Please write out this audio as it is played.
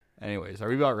Anyways, are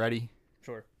we about ready?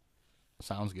 Sure.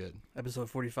 Sounds good.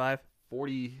 Episode 45.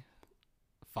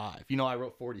 45. You know, I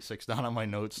wrote 46 down on my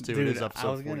notes, too. Dude, it is episode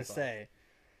I was going to 45. say.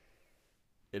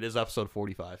 It is episode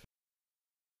 45.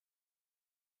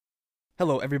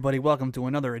 Hello, everybody. Welcome to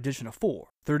another edition of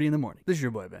 4:30 in the morning. This is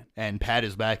your boy, Ben. And Pat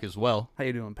is back as well. How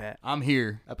you doing, Pat? I'm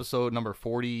here. Episode number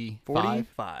 45.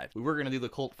 45. We were going to do the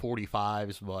Colt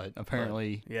 45s, but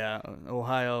apparently... Yeah,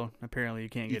 Ohio, apparently you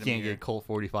can't You get them can't here. get Colt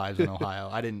 45s in Ohio.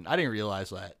 I didn't realize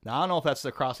that. Now, I don't know if that's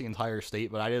across the entire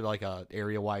state, but I did like a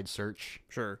area-wide search.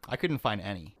 Sure. I couldn't find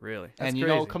any. Really? That's And you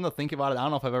crazy. know, come to think about it, I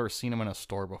don't know if I've ever seen them in a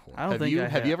store before. I don't think I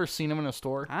Have you ever seen them in a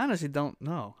store? I honestly don't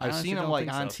know. I've seen them don't like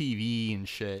think on so. TV and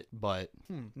shit, but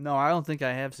No, I don't think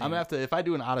I have seen I'm gonna it. have to, if I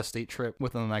do an out-of-state trip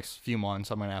within the next few months,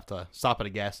 I'm gonna have to stop at a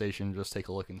gas station and just take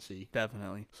a look and see.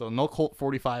 Definitely. So no Colt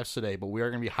 45s today, but we are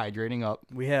gonna be hydrating up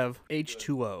We have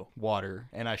H2O. water.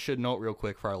 And I should note real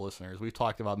quick for our listeners, we've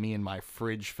talked about me and my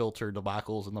fridge filter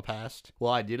debacles in the past.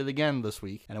 Well, I did it again this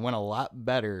week, and it went a lot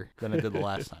better than it did the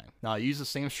last time. Now, I used the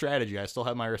same strategy. I still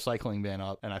have my recycling bin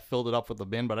up, and I filled it up with the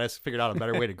bin, but I just figured out a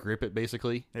better way to grip it,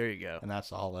 basically. There you go. And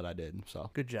that's all that I did. So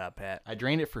Good job, Pat. I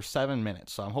drained it for 7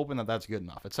 minutes, so I'm hoping that that's good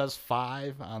enough. It says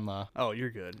 5 on the You're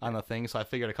good. thing, so I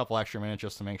figured a couple extra minutes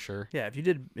just to make sure. Yeah, if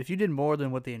you did more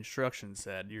than what the instructions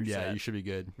said, you're Yeah, set. you should be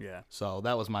good. Yeah. So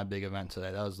that was my big event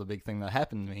today. That was the big thing that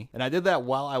happened to me. And I did that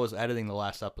while I was editing the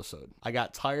last episode. I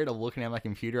got tired of looking at my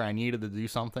computer. I needed to do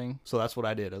something. So that's what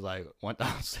I did is I went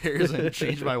downstairs and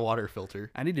changed my water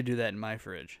filter. I need to do that in my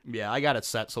fridge. Yeah, I got it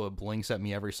set so it blinks at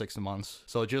me every 6 months.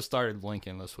 So it just started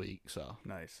blinking this week. So.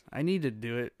 Nice. I need to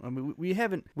do it. I mean, we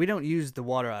don't use the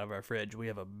water out of our fridge. We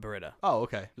have a Brita. Oh,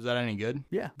 okay. Is that any good?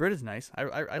 Yeah, Brita's nice.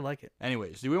 I like it.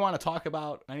 Anyways, do we want to talk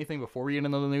about anything before we get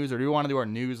into the news, or do we want to do our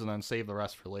news and then save the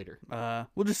rest for later?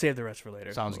 We'll just save the rest for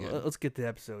later. Sounds good. Let's get the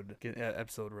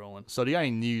episode rolling. So do you have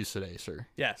any news today, sir?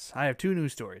 Yes, I have 2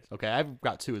 news stories. Okay, I've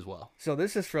got 2 as well. So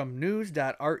this is from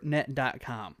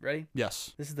news.artnet.com. Ready?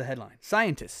 Yes. This is the headline.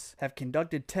 Scientists have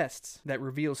conducted tests that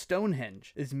reveal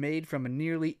Stonehenge is made from a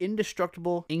nearly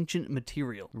indestructible ancient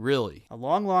material. Really? A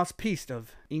long-lost piece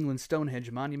of England's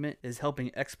Stonehenge monument is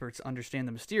helping experts understand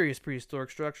the mysterious prehistoric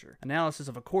structure. Analysis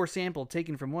of a core sample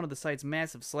taken from one of the site's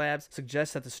massive slabs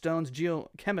suggests that the stone's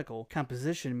geochemical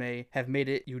composition may have made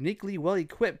it uniquely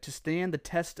well-equipped to stand the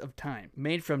test of time.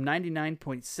 Made from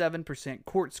 99.7%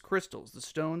 quartz crystals, the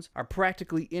stones are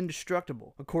practically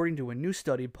indestructible, according to a new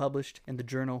study published in the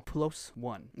journal PLOS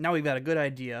ONE. Now we've got a good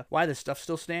idea why this stuff's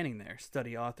still standing there.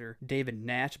 Study author David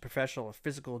Nash, a professor of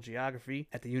physical geography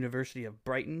at the University of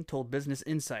Brighton, told Business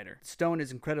Insider. The stone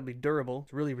is incredibly durable,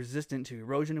 it's really resistant to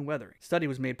erosion and weathering. The study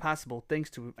was made possible thanks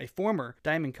to a former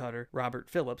diamond cutter, Robert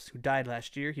Phillips, who died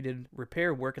last year. He did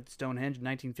repair work at the Stonehenge in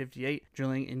 1958,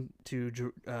 drilling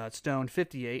into stone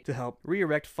 58 to help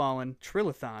re-erect fallen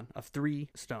trilithon of 3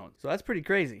 stones. So that's pretty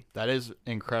crazy. That is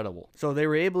incredible. So they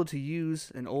were able to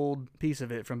use an old piece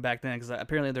of it from back then, because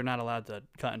apparently they're not allowed to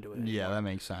cut into it anymore. Yeah, that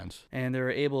makes sense. And they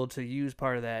were able to use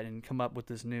part of that and come up with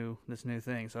this new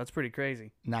thing. So that's pretty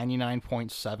crazy.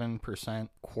 99.7%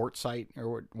 quartzite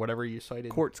or whatever you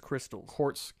cited. Quartz crystals.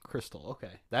 Quartz crystal.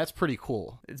 Okay, that's pretty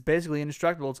cool. It's basically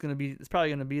indestructible. It's probably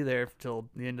gonna be there till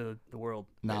the end of the world.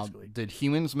 Now, basically. did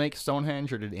humans make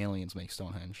Stonehenge or did aliens make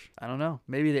Stonehenge? I don't know.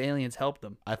 Maybe the aliens helped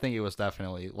them. I think it was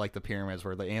definitely like the pyramids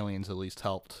where the aliens at least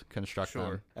helped construct Sure.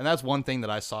 them. And that's one thing that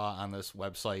I saw on this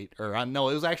website,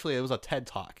 it was a TED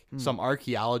Talk. Some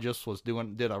archaeologist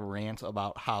did a rant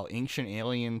about how ancient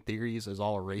alien theories is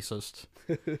all racist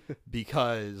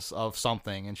because of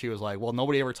something. And she was like, well,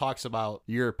 nobody ever talks about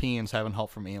Europeans having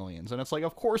help from aliens. And it's like,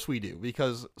 of course we do,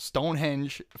 because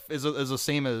Stonehenge is the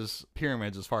same as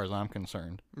pyramids as far as I'm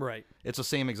concerned. Right. It's the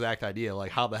same exact idea.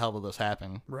 Like, how the hell did this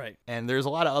happen? Right. And there's a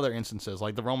lot of other instances,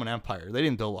 like the Roman Empire. They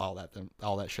didn't build all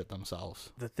that shit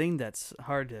themselves. The thing that's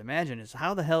hard to imagine is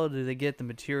how the hell did they get the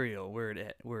material where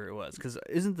it was? Because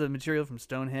isn't the material from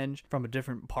Stonehenge from a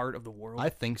different part of the world? I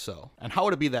think so. And how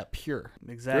would it be that pure?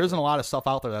 Exactly. There isn't a lot of stuff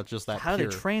out there that's just that How do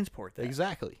pure. they transport that?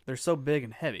 Exactly. They're so big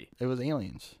and heavy. It was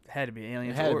aliens. It had to be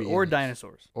aliens, It had to be or aliens.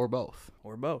 dinosaurs, Or both.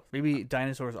 or both. Maybe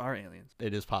dinosaurs are aliens.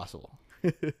 It is possible.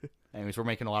 Anyways, we're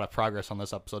making a lot of progress on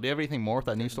this episode. Do you have anything more with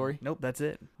that news story? Nope, that's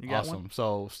it. You got Awesome. one?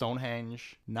 So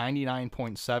Stonehenge,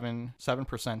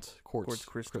 99.77% quartz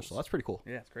crystals. crystal. That's pretty cool.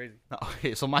 Yeah, it's crazy.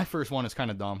 Okay, so my first one is kind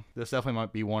of dumb. This definitely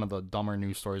might be one of the dumber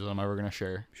news stories that I'm ever going to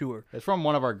share. Sure. It's from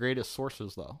one of our greatest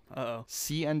sources, though. Uh-oh.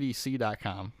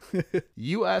 CNBC.com.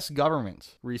 U.S.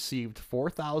 government received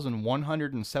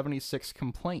 4,176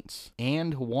 complaints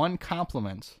and 1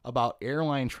 compliment about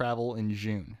airline travel in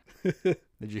June.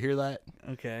 Did you hear that?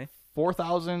 Okay.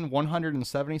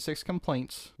 4,176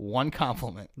 complaints, 1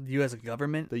 compliment. The U.S.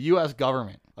 government? The U.S.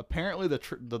 government. Apparently,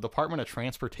 the Department of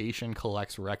Transportation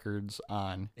collects records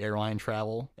on airline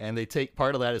travel, and they take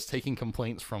part of that is taking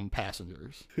complaints from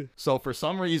passengers. So for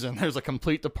some reason, there's a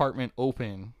complete department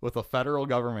open with the federal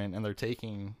government, and they're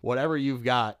taking whatever you've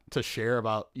got to share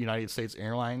about United States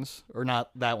Airlines, or not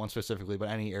that one specifically, but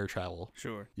any air travel.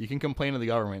 Sure. You can complain to the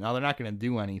government. Now, they're not going to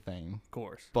do anything, Of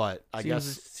course. but I guess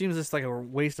Seems just like a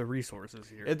waste of resources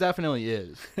here. it definitely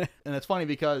is. And it's funny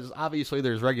because obviously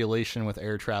there's regulation with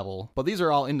air travel, but these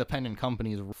are all independent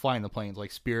companies flying the planes,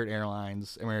 like Spirit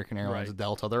Airlines, American Airlines, Right.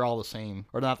 Delta. They're all the same,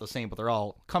 or not the same, but they're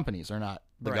all companies. They're not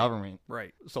the Right. government.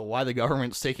 Right. So why the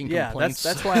government's taking Yeah, complaints?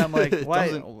 that's why I'm like, It why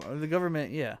doesn't- the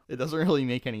government? Yeah. It doesn't really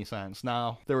make any sense.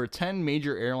 Now, there were 10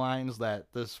 major airlines that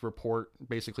this report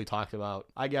basically talked about.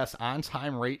 I guess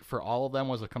on-time rate for all of them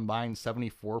was a combined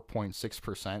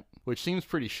 74.6%, which seems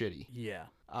pretty shitty. Yeah.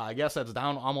 I guess that's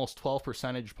down almost 12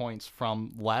 percentage points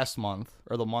from last month,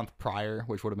 or the month prior,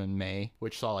 which would have been May,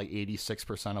 which saw like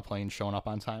 86% of planes showing up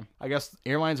on time. I guess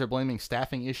airlines are blaming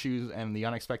staffing issues and the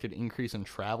unexpected increase in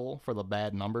travel for the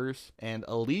bad numbers. And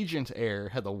Allegiant Air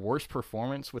had the worst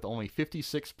performance with only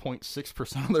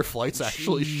 56.6% of their flights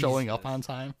actually showing up on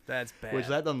time. That's bad. Which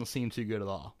that doesn't seem too good at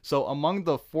all. So among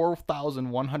the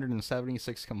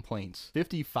 4,176 complaints,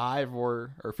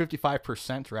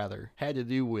 55% rather, had to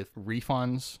do with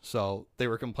refunds. So they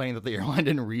were complaining that the airline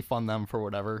didn't refund them for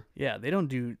whatever. Yeah, they don't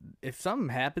do. If something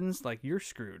happens, like you're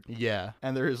screwed. Yeah,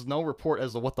 and there is no report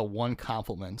as to what the one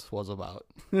compliment was about.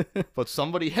 But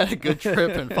somebody had a good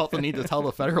trip and felt the need to tell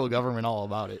the federal government all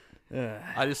about it.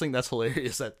 I just think that's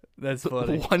hilarious that That's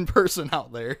funny. one person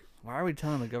out there, Why are we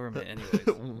telling the government anyways? It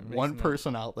makes one no-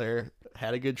 person out there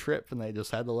had a good trip and they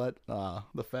just had to let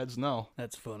the feds know.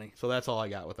 That's funny. So that's all I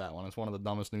got with that one. It's one of the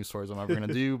dumbest news stories I'm ever going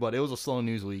to do, but it was a slow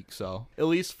news week, so at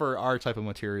least for our type of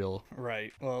material.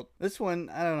 Right. Well, this one,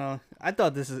 I don't know. I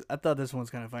thought this one's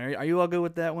kind of funny. Are you all good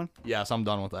with that one? Yes, I'm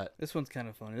done with that. This one's kind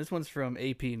of funny. This one's from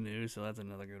AP News, so that's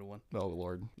another good one. Oh,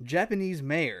 Lord. Japanese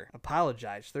mayor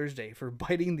apologized Thursday for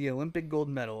biting the Olympic gold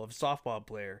medal of softball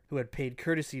player who had paid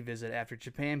courtesy visit after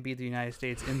Japan beat the United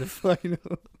States in the final.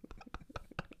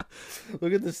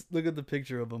 Look at this. Look at the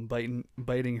picture of him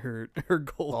biting her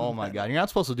gold. Oh, my medal. God. You're not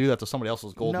supposed to do that to somebody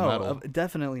else's gold No, medal.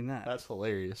 definitely not. That's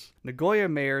hilarious. Nagoya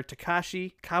Mayor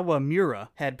Takashi Kawamura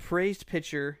had praised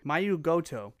pitcher Mayu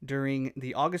Goto during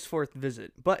the August 4th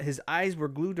visit, but his eyes were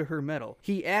glued to her medal.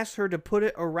 He asked her to put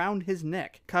it around his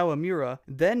neck. Kawamura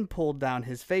then pulled down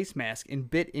his face mask and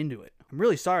bit into it. I'm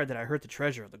really sorry that I hurt the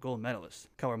treasure of the gold medalist,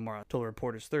 Kawamura told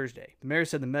reporters Thursday. The mayor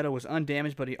said the medal was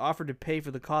undamaged, but he offered to pay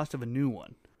for the cost of a new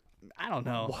one. I don't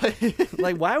know. What?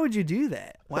 Like, why would you do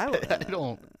that? Why would I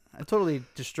don't. I totally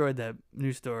destroyed that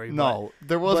news story. No,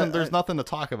 there wasn't. but, There's nothing to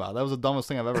talk about. That was the dumbest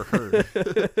thing I've ever heard.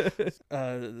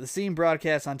 The scene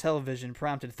broadcast on television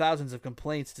prompted thousands of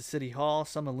complaints to City Hall.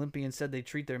 Some Olympians said they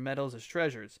treat their medals as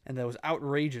treasures, and that was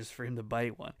outrageous for him to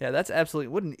bite one. Yeah, that's absolutely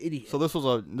what an idiot. So this was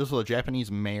a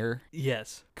Japanese mayor.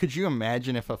 Yes. Could you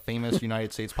imagine if a famous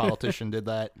United States politician did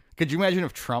that? Could you imagine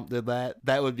if Trump did that?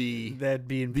 That would be That'd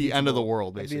be the end of the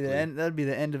world, That'd basically. be the end. That'd be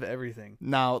the end of everything.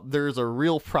 Now, there's a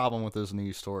real problem with this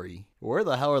news story. Where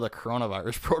the hell are the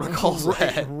coronavirus protocols Right,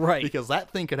 at? right. Because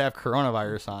that thing could have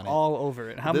coronavirus on it. All over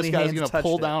it. How this many guy's hands gonna touched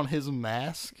pull it? down his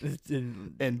mask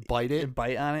and, and bite it. and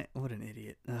bite on it. What an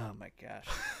idiot! Oh my gosh.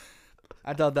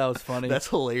 I thought that was funny. That's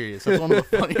hilarious. That's one of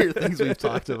the funnier things we've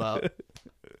talked about.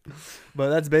 but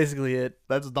that's basically it.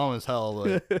 That's dumb as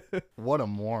hell, but what a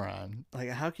moron. Like,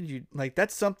 how could you like?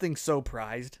 That's something so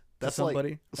prized. That's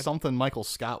somebody. like something Michael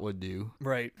Scott would do.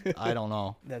 Right. I don't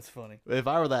know. That's funny. If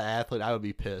I were that athlete, I would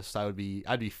be pissed. I'd be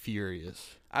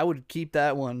furious. I would keep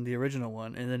that one, the original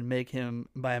one, and then make him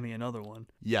buy me another one.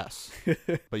 Yes.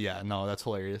 But yeah, no, that's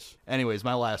hilarious. Anyways,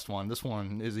 my last one. This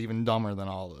one is even dumber than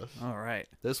all this. All right.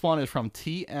 This one is from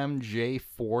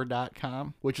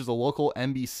TMJ4.com, which is a local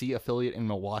NBC affiliate in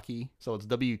Milwaukee. So it's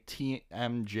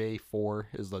WTMJ4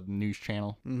 is the news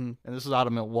channel. Mm-hmm. And this is out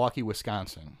of Milwaukee,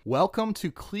 Wisconsin. Welcome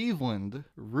to Cleveland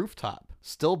rooftop.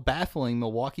 Still baffling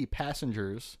Milwaukee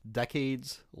passengers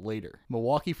decades later.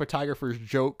 Milwaukee photographer's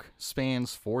joke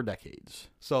spans 4 decades.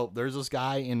 So there's this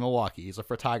guy in Milwaukee. He's a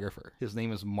photographer. His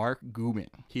name is Mark Gubin.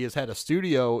 He has had a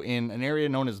studio in an area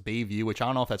known as Bayview, which I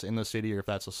don't know if that's in the city or if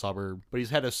that's a suburb, but he's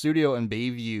had a studio in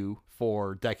Bayview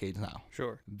for decades now.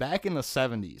 Sure. Back in the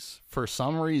 70s, for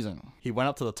some reason, he went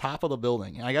up to the top of the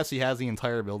building, and I guess he has the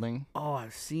entire building, Oh,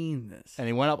 I've seen this. and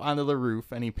he went up onto the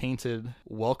roof and he painted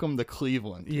 "Welcome to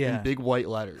Cleveland" Yeah. in big white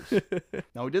letters.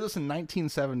 Now, he did this in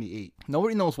 1978.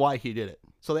 Nobody knows why he did it.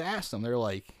 So they asked him, they're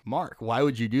like, "Mark, why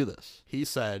would you do this?" He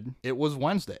said, "It was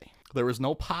Wednesday. There was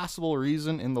no possible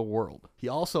reason in the world. He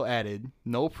also added,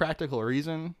 no practical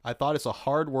reason. I thought it's a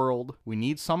hard world. We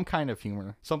need some kind of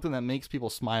humor, something that makes people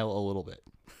smile a little bit.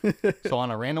 So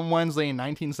on a random Wednesday in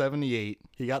 1978,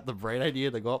 he got the bright idea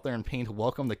to go up there and paint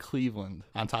 "Welcome to Cleveland"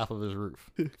 on top of his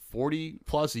roof. 40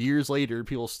 plus years later,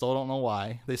 people still don't know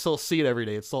why. They still see it every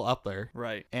day. It's still up there.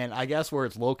 Right. And I guess where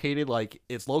it's located, like,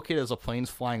 it's located as a plane's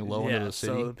flying low into the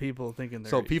city. So the people thinking they're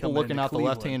So people coming looking into out Cleveland. the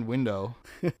left-hand window,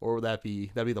 or would that'd be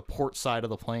the port side of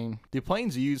the plane? Do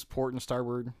planes use port and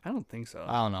starboard? I don't think so.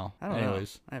 I don't know. I don't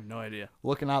Anyways, know. I have no idea.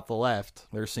 looking out the left,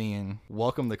 they're seeing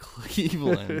 "Welcome to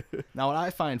Cleveland." Now, what I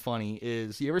find funny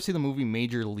is, you ever see the movie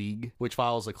Major League, which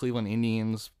follows the Cleveland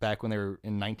Indians back when they were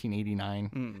in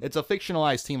 1989? It's a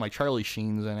fictionalized team, like Charlie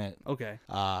Sheen's in it. Okay.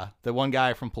 The one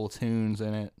guy from Platoon's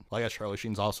in it. Well, I guess Charlie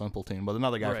Sheen's also in Platoon, but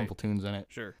another guy from Right. Platoon's in it.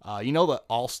 Sure. You know the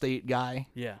Allstate guy?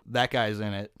 Yeah. That guy's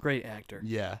in it. Great actor.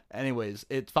 Yeah. Anyways,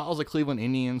 it follows the Cleveland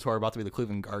Indians, who are about to be the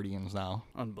Cleveland Guardians now.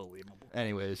 Unbelievable.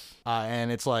 Anyways,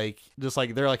 and it's like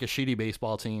they're like a shitty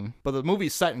baseball team, but the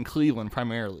movie's set in Cleveland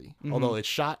primarily, although it's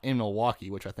shot in Milwaukee,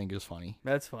 which I think is funny.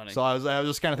 That's funny. So I was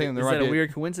just kind of thinking Is that a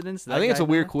weird coincidence? I think it's a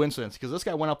weird coincidence because this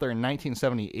guy went up there in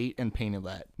 1978 and painted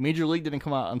that. Major League didn't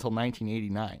come out until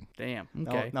 1989. Damn.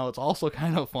 Okay. Now it's also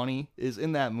kind of funny is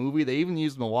in that movie they even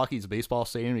used Milwaukee's baseball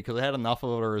stadium because it had enough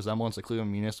of a resemblance to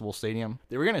Cleveland Municipal Stadium.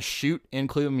 They were gonna shoot in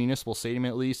Cleveland Municipal Stadium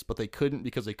at least, but they couldn't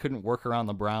because they couldn't work around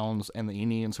the Browns and the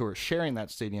Indians who were sharing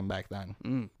that stadium back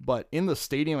then. But in the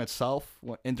stadium itself,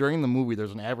 and during the movie,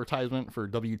 there's an advertisement for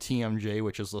WTMJ,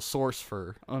 which is the source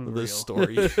for Unreal. this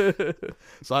story.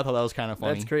 So I thought that was kind of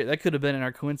funny. That's great. That could have been in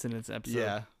our coincidence episode.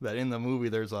 Yeah, that in the movie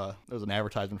there's an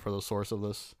advertisement for the source of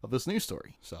this news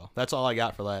story. So that's all I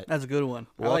got for that. That's a good one.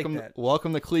 Welcome, I like that.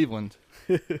 welcome to Cleveland.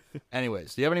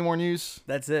 Anyways, do you have any more news?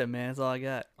 That's it, man. That's all I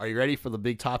got. Are you ready for the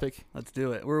big topic? Let's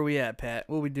do it. Where are we at, Pat?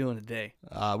 What are we doing today?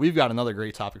 We've got another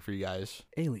great topic for you guys.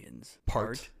 Aliens.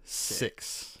 Part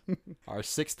 6. Our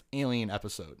 6th Alien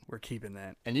episode. We're keeping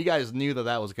that. And you guys knew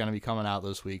that was going to be coming out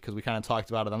this week because we kind of talked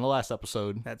about it on the last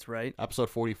episode. That's right. Episode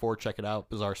 44. Check it out.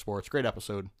 Bizarre Sports. Great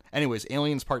episode. Anyways,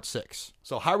 Aliens Part 6.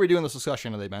 So how are we doing this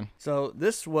discussion today, Ben? So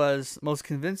this was most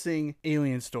convincing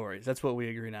alien stories. That's what we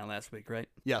agreed on last week, right?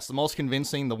 Yes, the most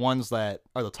convincing, the ones that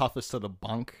are the toughest to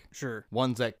debunk, Sure.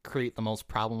 ones that create the most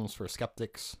problems for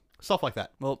skeptics. Stuff like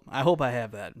that. Well, I hope I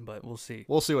have that, but we'll see.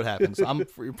 We'll see what happens. I'm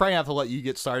probably gonna have to let you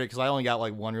get started because I only got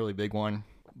like one really big one.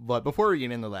 But before we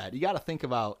get into that, you got to think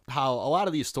about how a lot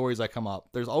of these stories that come up,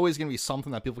 there's always going to be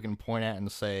something that people can point at and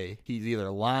say he's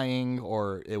either lying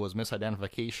or it was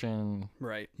misidentification,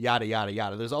 Right. yada, yada,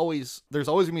 yada. There's always going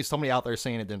to be somebody out there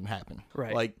saying it didn't happen.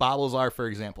 Right. Like Bob Lazar, for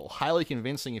example, highly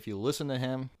convincing if you listen to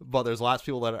him, but there's lots of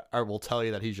people that will tell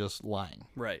you that he's just lying.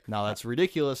 Right. Now, that's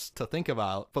ridiculous to think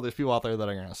about, but there's people out there that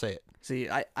are going to say it. See,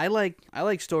 I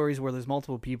like stories where there's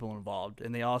multiple people involved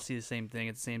and they all see the same thing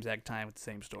at the same exact time with the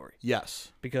same story.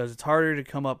 Yes, Because it's harder to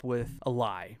come up with a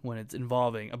lie when it's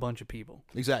involving a bunch of people.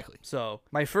 exactly. So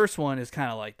my first one is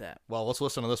kind of like that. Well, let's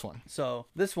listen to this one. So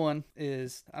this one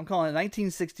is, I'm calling it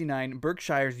 1969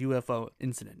 Berkshire's UFO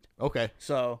incident. Okay.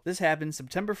 So this happened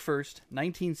September 1st,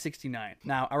 1969.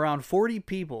 Now, around 40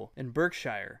 people in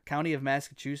Berkshire, county of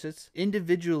Massachusetts,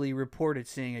 individually reported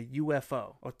seeing a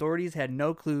UFO. Authorities had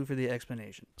no clue for the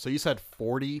explanation. So you said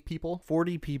 40 people?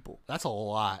 40 people. That's a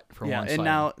lot for Yeah, one and side.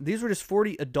 now these were just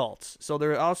 40 adults. So there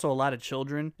were also a lot of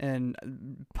children,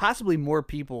 and possibly more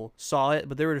people saw it,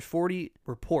 but there were just 40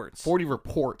 reports. 40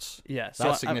 reports. Yeah, so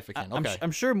That's significant. Okay.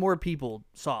 I'm sure more people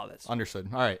saw this. Understood.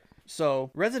 All right.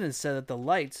 So, residents said that the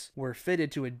lights were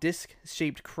fitted to a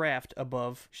disc-shaped craft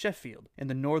above Sheffield in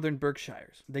the northern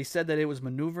Berkshires. They said that it was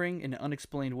maneuvering in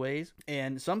unexplained ways,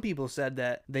 and some people said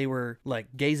that they were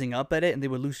like gazing up at it and they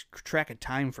would lose track of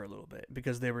time for a little bit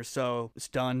because they were so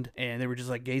stunned and they were just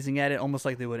like gazing at it almost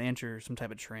like they would enter some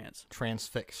type of trance.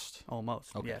 Transfixed.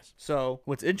 Almost, Okay. yes. So,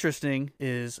 what's interesting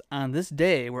is on this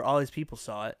day where all these people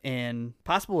saw it, and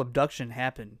possible abduction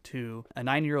happened to a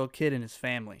 9-year-old kid and his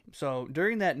family. So,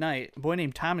 during that night, a boy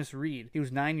named Thomas Reed, he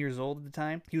was 9 years old at the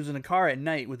time. He was in a car at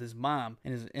night with his mom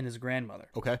and his grandmother.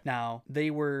 Okay. Now, they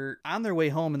were on their way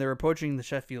home and they were approaching the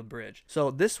Sheffield Bridge.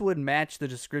 So, this would match the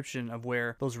description of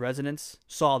where those residents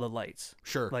saw the lights.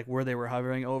 Sure. Like where they were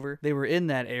hovering over. They were in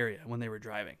that area when they were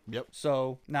driving. Yep.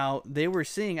 So now they were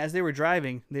seeing, as they were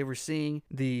driving, they were seeing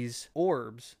these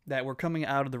orbs that were coming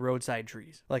out of the roadside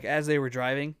trees. Like as they were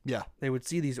driving, Yeah. they would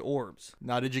see these orbs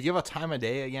Now, did you give a time of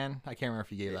day again? I can't remember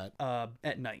if you gave that.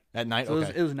 at night. At night? So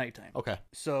Okay. it was nighttime. Okay.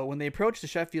 So when they approached the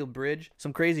Sheffield Bridge,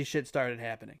 some crazy shit started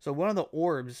happening. So one of the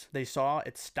orbs they saw,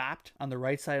 it stopped on the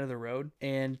right side of the road,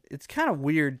 and it's kind of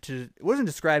weird it wasn't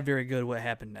described very good what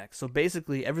happened next. So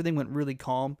basically everything went really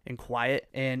calm and quiet,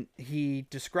 and he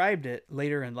described it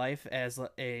later in life as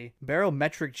a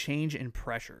barometric change in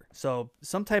pressure. So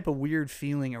some type of weird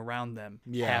feeling around them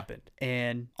happened.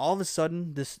 And all of a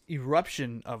sudden this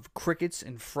eruption of crickets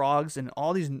and frogs and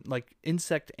all these like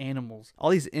insect animals, all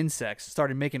these insects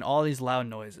started making all these loud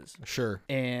noises. Sure.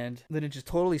 And then it just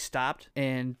totally stopped,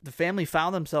 and the family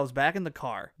found themselves back in the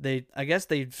car. I guess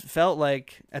they felt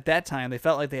like at that time they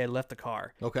felt like they had left the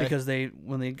car. Okay. Because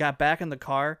when they got back in the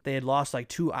car, they had lost like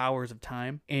 2 hours of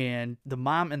time, and the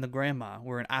mom and the grandma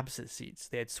were in opposite seats.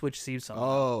 They had switched seats somehow.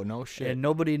 Oh, no shit. And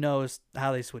nobody knows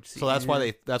how they switched seats. So that's why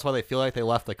they feel like they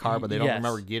left the car, but they don't Yes.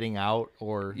 remember getting out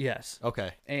or. Yes.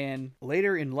 Okay. And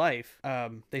later in life,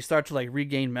 they start to like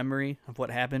regain memory of what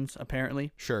happened,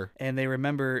 apparently. Sure. And they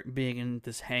remember being in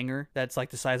this hangar that's like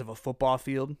the size of a football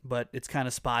field, but it's kind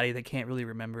of spotty. They can't really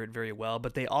remember it very well,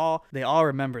 but they all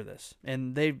remember this,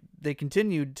 and they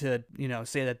continued to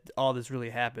say that all this really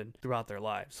happened throughout their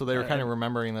lives. So they were kind of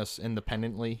remembering this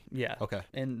independently. Yeah. Okay.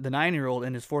 And the 9-year-old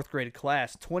in his 4th grade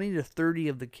class, 20 to 30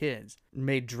 of the kids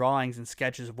made drawings and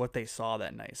sketches of what they saw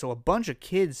that night. So a bunch of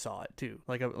kids saw it too.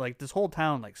 Like this whole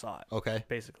town saw it. Okay.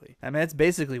 Basically. I mean, that's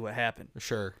basically what happened.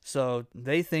 Sure. So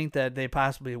they think that they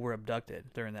possibly were abducted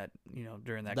during that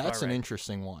That's car an ride.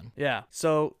 interesting one. Yeah.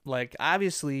 So like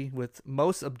obviously with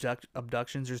most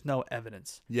abductions, there's no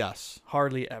evidence. Yes.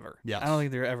 Hardly ever. Yes. I don't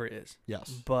think there ever is. Yes.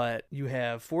 But you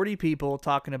have 40 people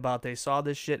talking about they saw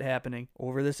this shit happening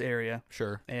over this area.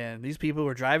 Sure. And these people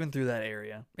were driving through that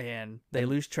area, and they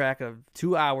lose track of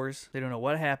 2 hours. They don't know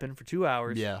what happened for 2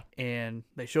 hours. Yeah. And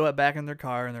they show up back in their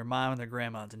car, and their mom and their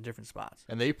grandma's in different spots.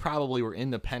 And they probably were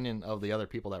independent of the other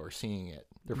people that were seeing it.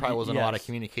 There probably wasn't a lot of Yes.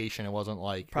 communication. It wasn't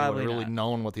like Probably they would have really not.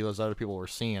 known what those other people were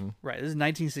seeing. Right. This is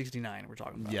 1969 we're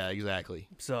talking about. Yeah, exactly.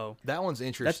 So That one's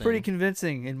interesting. that's pretty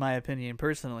convincing, in my opinion,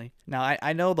 personally. Now,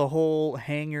 I know the whole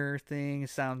hangar thing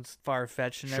sounds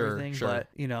far-fetched and Sure, everything, sure. but,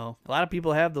 a lot of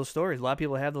people have those stories. A lot of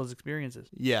people have those experiences.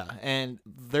 Yeah, and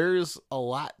there's a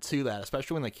lot to that,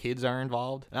 especially when the kids are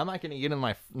involved. And I'm not going to get into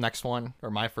my next one, or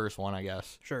my first one, I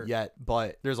guess, Sure. yet,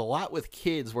 but there's a lot with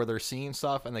kids where they're seeing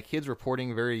stuff, and the kids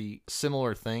reporting very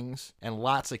similar things, and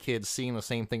lots of kids seeing the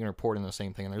same thing and reporting the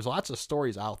same thing. And there's lots of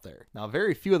stories out there. Now,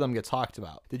 very few of them get talked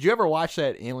about. Did you ever watch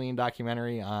that Alien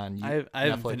documentary on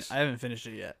Netflix? I haven't finished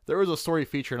it yet. There was a story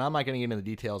feature, and I'm not going to get into the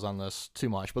details on this too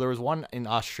much, but there was one in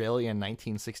Australia in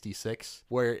 1966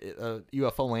 where a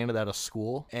UFO landed at a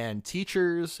school, and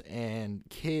teachers and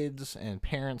kids and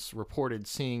parents reported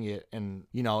seeing it, and,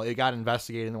 it got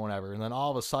investigated and whatever. And then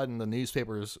all of a sudden, the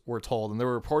newspapers were told, and there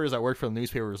were reporters that worked for the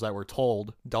newspapers that were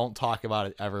told, don't talk about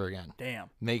it ever again. Damn.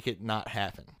 Make it not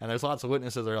happen. And there's lots of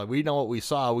witnesses that are like, we know what we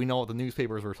saw, we know what the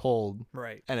newspapers were told.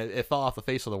 Right. And it fell off the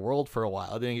face of the world for a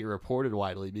while. It didn't get reported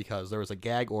widely because there was a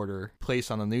gag order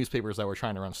placed on the newspapers that were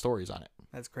trying to run stories on it.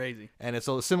 That's crazy. And it's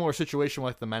a similar situation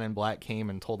with the Men in Black came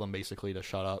and told them basically to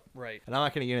shut up. Right. And I'm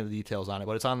not going to get into the details on it,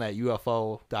 but it's on that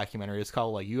UFO documentary. It's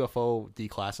called like UFO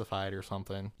Declassified or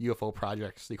something. UFO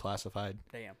Projects Declassified.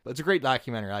 Damn. But it's a great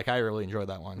documentary. Like, I really enjoyed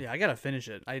that one. Yeah, I gotta finish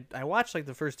it. I watched like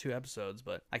the first 2 episodes,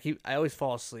 but I always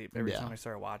fall asleep every Yeah. time I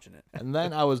start watching it. And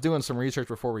then I was doing some research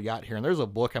before we got here, and there's a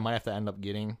book I might have to end up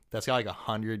getting that's got like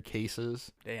 100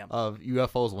 cases Damn. of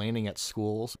UFOs landing at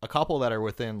schools. A couple that are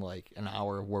within like an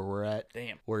hour of where we're at.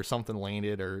 Damn. Where something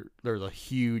landed, or there's a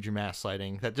huge mass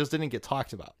sighting that just didn't get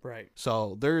talked about. Right.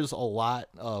 So there's a lot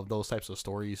of those types of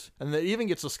stories. And it even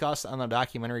gets discussed on a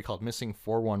documentary called Missing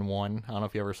 411. I don't know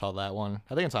if you ever saw that one.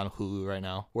 I think it's on Hulu right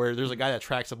now, where there's a guy that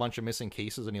tracks a bunch of missing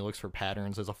cases and he looks for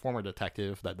patterns. There's a former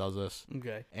detective that does this.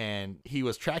 Okay. And he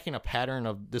was tracking a pattern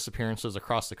of disappearances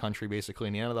across the country, basically,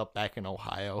 and he ended up back in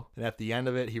Ohio. And at the end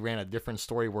of it, he ran a different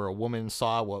story where a woman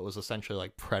saw what was essentially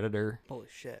like predator. Holy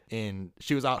shit. And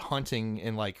she was out hunting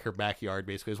in like her backyard,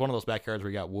 basically. It's one of those backyards where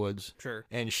you got woods. Sure.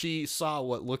 And she saw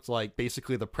what looked like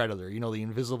basically the predator, the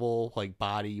invisible like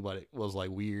body, but it was like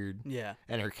weird. Yeah.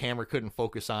 And her camera couldn't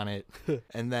focus on it.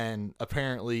 And then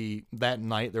apparently that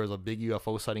night there was a big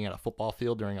UFO sighting at a football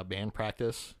field during a band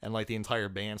practice. And like the entire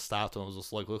band stopped and was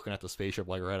just like looking at the spaceship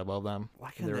like right above them.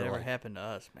 Why couldn't that ever happen to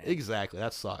us, man? Exactly.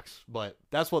 That sucks. But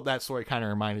that's what that story kind of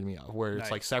reminded me of, where it's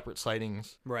Nice. like separate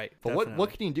sightings. Right. But definitely.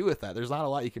 what can you do with that? There's not a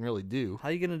lot you can really do. How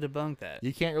are you gonna debunk that.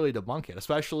 You can't really debunk it,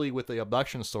 especially with the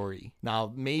abduction story.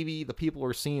 Now, maybe the people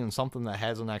are seeing something that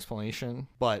has an explanation,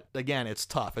 but again, it's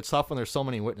tough. It's tough when there's so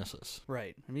many witnesses.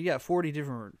 Right. I mean, you got 40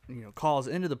 different, calls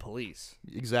into the police.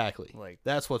 Exactly. Like,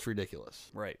 that's what's ridiculous.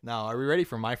 right. Now, are we ready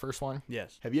for my first one?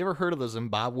 Yes. Have you ever heard of the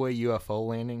Zimbabwe UFO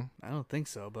landing? I don't think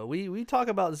so, but we talk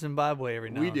about Zimbabwe every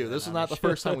now We and do. then This is on not the show.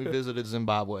 first time we visited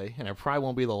Zimbabwe, and it probably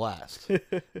won't be the last.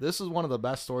 This is one of the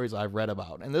best stories I've read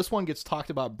about. And this one gets talked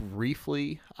about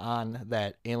briefly on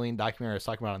that alien documentary I was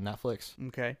talking about on Netflix.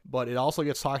 Okay. But it also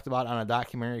gets talked about on a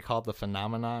documentary called The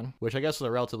Phenomenon, which I guess is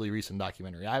a relatively recent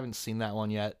documentary. I haven't seen that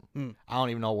one yet. I don't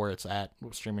even know where it's at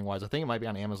streaming-wise. I think it might be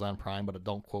on Amazon Prime, but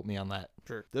don't quote me on that.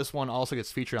 Sure. This one also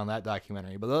gets featured on that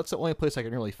documentary, but that's the only place I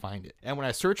can really find it. And when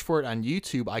I searched for it on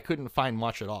YouTube, I couldn't find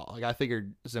much at all. Like, I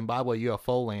figured Zimbabwe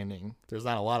UFO landing, there's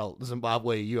not a lot of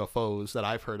Zimbabwe UFOs that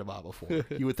I've heard about before.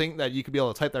 You would think that you could be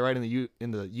able to type that right in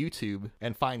the YouTube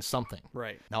and find something.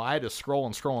 Right. Now, I had to scroll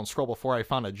and scroll and scroll before I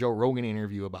found a Joe Rogan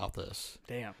interview about this.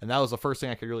 Damn. And that was the first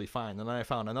thing I could really find. And then I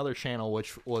found another channel,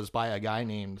 which was by a guy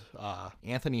named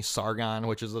Anthony Sargon,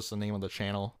 which is just the name of the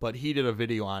channel. But he did a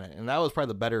video on it. And that was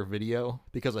probably the better video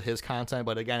because of his content.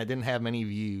 But again, it didn't have many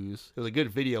views. It was a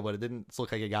good video, but it didn't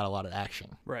look like it got a lot of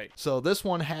action. Right. So this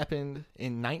one happened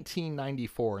in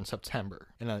 1994 in September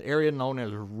in an area known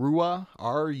as Ruwa,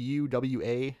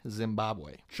 R-U-W-A,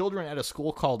 Zimbabwe. Children at a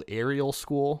school called Ariel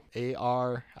School,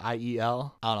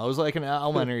 A-R-I-E-L. I don't know. It was like an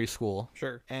elementary school.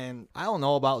 Sure. And I don't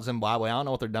know about Zimbabwe. I don't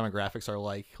know what their demographics are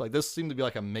like. Like, this seemed to be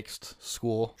like a mixed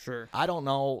school. Sure. I don't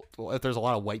know if there's a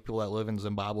lot of white people that live in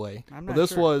Zimbabwe. I'm But not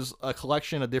this sure. was a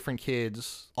collection of different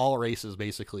kids, all races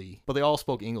basically. But they all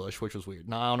spoke English, which was weird.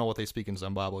 Now, I don't know what they speak in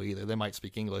Zimbabwe either. They might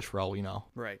speak English for all we know.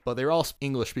 Right. But they were all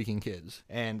English-speaking kids.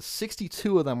 And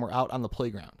 62 of them were out on the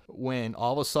playground when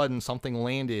all of a sudden something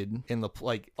landed in the,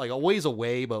 like a ways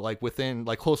away, but like within,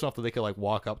 like close enough that they could like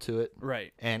walk up to it.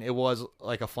 Right. And it was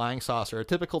like a flying saucer, a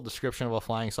typical description of a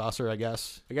flying saucer, I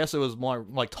guess. I guess it was more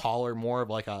like taller, more of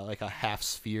like a half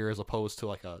sphere as opposed to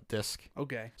like a disc.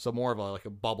 Okay. So more of like a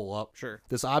bubble up. Sure.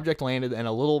 This object landed, and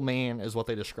a little man, is what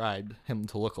they described him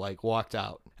to look like, walked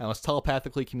out and was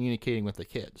telepathically communicating with the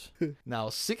kids. Now,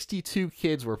 62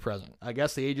 kids were present. I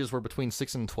guess the ages were between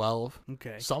 6 and 12.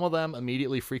 Okay. Some of them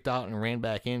immediately freaked out and ran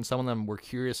back in. Some of them were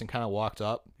curious and kind of walked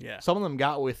up. Yeah. Some of them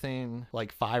got within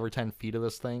like 5 or 10 feet of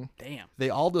this thing. Damn. They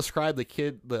all described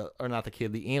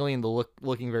the alien,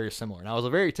 looking very similar. Now, it was a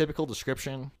very typical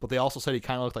description, but they also said he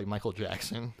kind of looked like Michael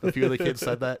Jackson. A few of the kids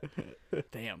said that.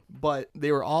 Damn. But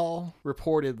they were all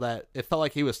reported that it felt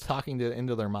like he was talking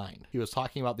into their mind. He was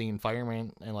talking about the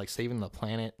environment and like saving the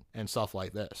planet and stuff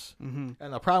like this. Mm-hmm.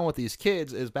 And the problem with these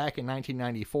kids is back in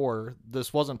 1994,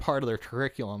 this wasn't part of their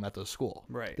curriculum at the school.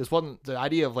 Right. This wasn't the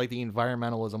idea of like the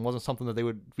environmentalism wasn't something that they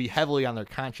would be heavily on their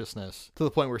consciousness to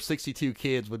the point where 62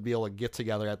 kids would be able to get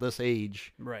together at this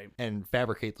age Right. and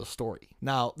fabricate the story.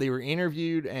 Now, they were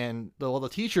interviewed, and the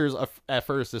teachers at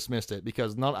first dismissed it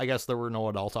because I guess there were no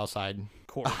adults outside. Of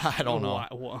course. I don't know.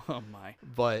 Oh my.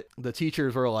 But the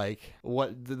teachers were like,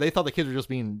 what? They thought the kids were just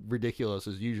being ridiculous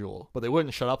as usual, but they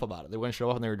wouldn't shut up about it. They wouldn't shut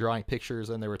up, and they were drawing pictures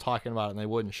and they were talking about it, and they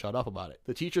wouldn't shut up about it.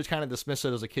 The teachers kind of dismissed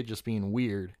it as a kid just being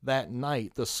weird. That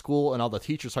night, the school and all the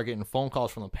teachers are getting phone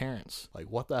calls from the parents. Like,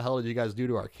 what the hell did you guys do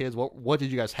to our kids? What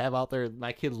did you guys have out there?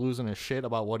 My kid's losing his shit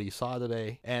about what he saw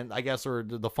today. And I guess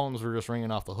the phones were just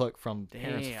ringing off the hook from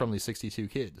parents Damn. from these 62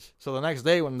 kids. So the next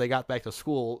day when they got back to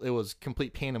school, it was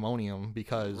complete pandemonium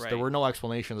because Right. there were no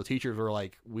explanation. The teachers were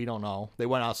like, we don't know. They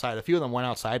went outside. A few of them went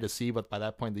outside to see, but by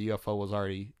that point the UFO was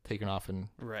already taken off and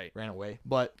Right. ran away.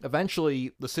 But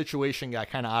eventually the situation got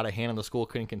kind of out of hand and the school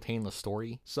couldn't contain the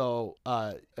story. So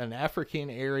an African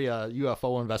area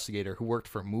UFO investigator who worked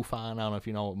for MUFON, I don't know if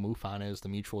you know what MUFON is, the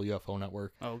Mutual UFO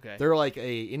Network. Okay. They're like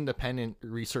a independent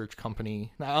research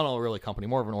company. I don't know, really company,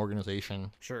 more of an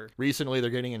organization. Sure. Recently they're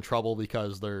getting in trouble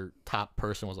because their top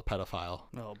person was a pedophile.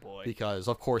 Oh boy. Because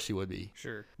of course he would be.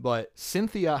 Sure. But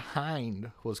Cynthia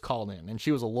Hind was called in, and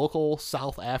she was a local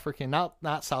South African, not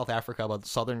South Africa, but the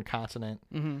southern continent.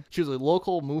 Mm-hmm. She was a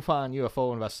local MUFON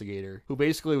UFO investigator who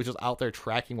basically was just out there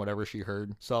tracking whatever she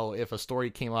heard. So if a story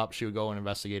came up, she would go and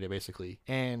investigate it, basically.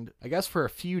 And I guess for a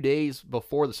few days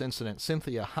before this incident,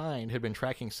 Cynthia Hind had been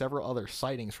tracking several other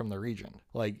sightings from the region.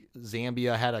 Like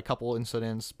Zambia had a couple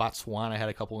incidents, Botswana had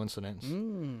a couple incidents.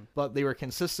 But they were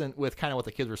consistent with kind of what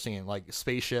the kids were seeing, like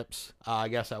spaceships. I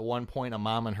guess at one point a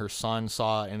mom and her son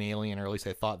saw an alien, or at least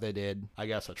they thought they did. I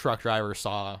guess a truck driver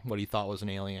saw what he thought was an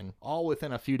alien, all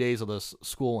within a few days of this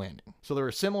school landing. So there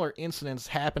were similar incidents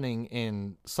happening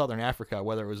in southern Africa,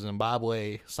 whether it was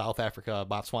Zimbabwe, South Africa,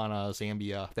 Botswana,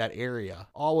 Zambia, that area,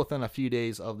 all within a few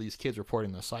days of these kids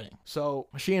reporting the sighting. So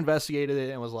she investigated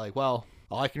it and was like, well,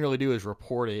 All I can really do is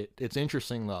report it. It's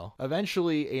interesting, though.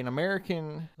 Eventually, an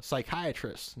American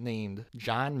psychiatrist named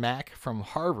John Mack from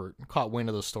Harvard caught wind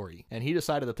of the story, and he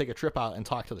decided to take a trip out and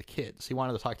talk to the kids. He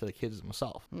wanted to talk to the kids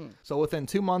himself. So within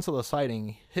 2 months of the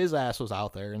sighting, his ass was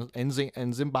out there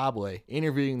in Zimbabwe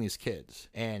interviewing these kids,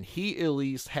 and he at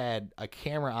least had a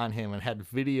camera on him and had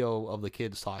video of the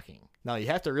kids talking. Now, you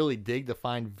have to really dig to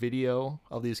find video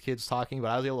of these kids talking, but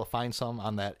I was able to find some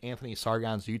on that Anthony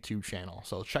Sargon's YouTube channel.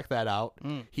 So check that out.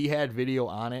 He had video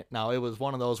on it. Now, it was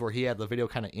one of those where he had the video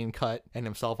kind of in cut and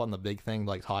himself on the big thing,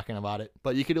 like talking about it.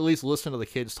 But you could at least listen to the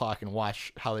kids talk and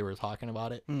watch how they were talking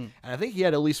about it. And I think he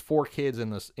had at least 4 kids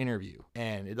in this interview.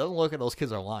 And it doesn't look like those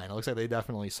kids are lying. It looks like they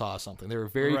definitely saw something. They were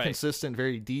very consistent,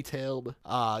 very detailed.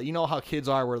 You know how kids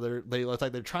are where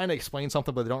they're trying to explain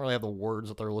something, but they don't really have the words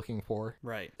that they're looking for.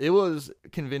 Right. It was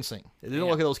convincing. It didn't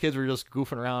look like those kids were just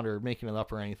goofing around or making it up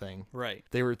or anything. Right.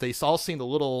 They all seemed a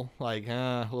little like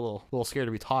a little scared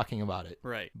to be talking about it.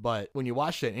 Right. But when you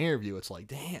watch that interview, it's like,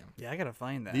 damn. Yeah, I gotta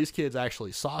find that. These kids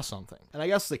actually saw something. And I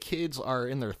guess the kids are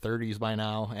in their 30s by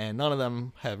now, and none of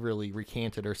them have really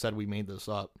recanted or said we made this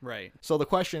up. Right. So the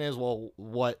question is, well,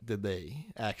 what did they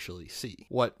actually see?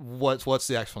 What's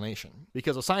the explanation?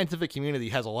 Because the scientific community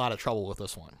has a lot of trouble with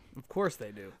this one. Of course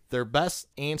they do. Their best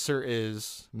answer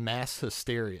is mass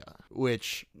hysteria,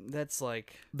 which that's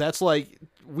like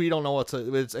we don't know what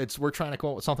to. We're trying to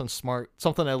come up with something smart,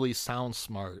 something that at least sounds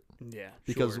smart. Yeah.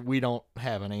 Because we don't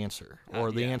have an answer,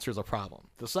 or the answer is a problem.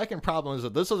 The second problem is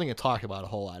that this doesn't get talked about a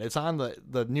whole lot. It's on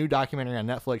the new documentary on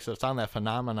Netflix. It's on that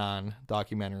Phenomenon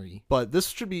documentary. But this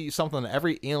should be something that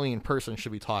every alien person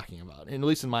should be talking about, at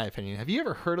least in my opinion. Have you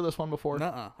ever heard of this one before?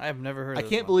 Nuh-uh. I have never heard of this I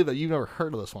can't one. believe that you've never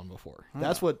heard of this one before.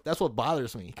 That's what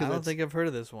bothers me. I don't think I've heard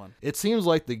of this one. It seems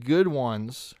like the good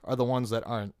ones are the ones that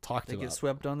aren't talked about. They get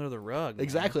swept under the rug. Man.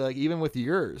 Exactly. Like even with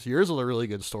yours. Yours was a really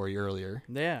good story earlier.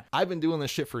 Yeah. I've been doing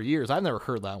this shit for years. I've never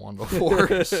heard that one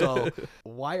before. So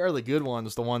why are the good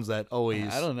ones the ones that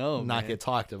always I don't know, not get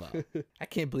talked about? I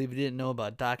can't believe you didn't know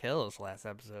about Doc Ellis last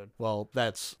episode. Well,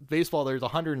 that's baseball. There's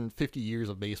 150 years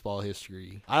of baseball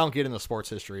history. I don't get into sports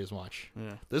history as much.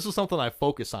 Yeah. This is something I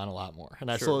focus on a lot more, and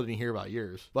I still didn't hear about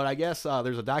yours. But I guess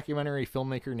there's a documentary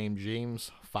filmmaker named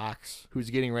James Fox who's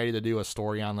getting ready to do a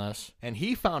story on this, and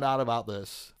he found out about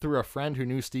this through a friend who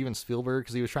knew Steven Spielberg,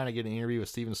 because he was trying to get an interview with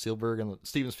Steven Spielberg, and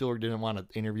Steven Spielberg didn't want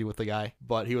to interview with the guy,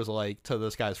 but he was like, to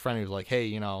this guy's friend, he was like,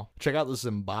 hey, check out this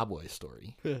Zimbabwe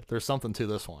story. There's something to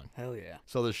this one. Hell yeah.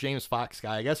 So this James Fox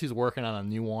guy, I guess he's working on a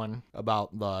new one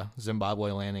about the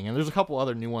Zimbabwe landing, and there's a couple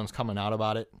other new ones coming out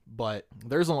about it, but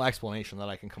there's no explanation that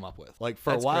I can come up with. Like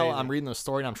for That's a while, crazy. I'm reading the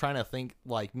story and I'm trying to think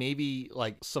like maybe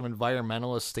like some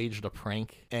environmentalists staged a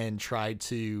prank and tried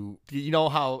to, you know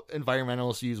how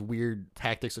environmentalists use weird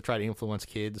tactics to try to influence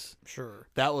kids? Sure.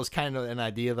 That was kind of an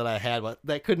idea that I had, but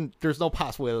there's no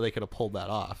possible way that they could have pulled that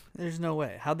off. There's no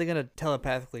way. How'd they gonna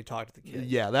telepathically talk to the kids?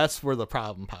 Yeah, that's where the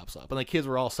problem pops up. And the kids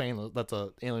were all saying that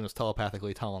the alien was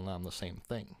telepathically telling them the same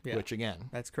thing, which again,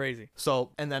 that's crazy.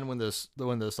 So, and then when this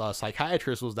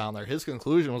psychiatrist was down there, his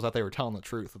conclusion was that they were telling the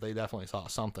truth, that they definitely saw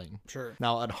something. Sure.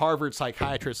 Now, a Harvard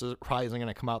psychiatrist probably isn't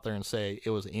going to come out there and say it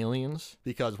was aliens,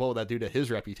 because what would that do to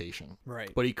his reputation?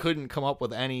 Right. But he couldn't come up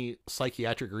with any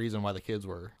psychiatric reason why the kids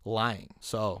were lying.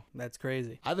 So, That's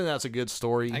crazy. I think that's a good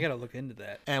story. I gotta look into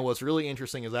that. And what's really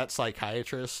interesting is that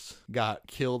psychiatrist got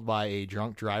killed by a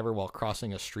drunk driver while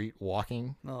crossing a street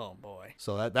walking. Oh boy.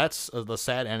 So that's the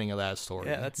sad ending of that story.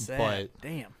 Yeah, that's sad. But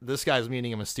damn. this guy's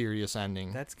meeting a mysterious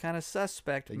ending. That's kind of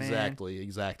suspect, man.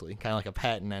 Exactly. Kind of like a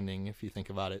Patton ending, if you think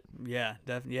about it. Yeah,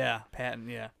 yeah, Patton,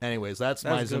 yeah. Anyways, that's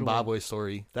my Zimbabwe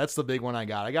story. That's the big one I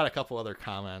got. I got a couple other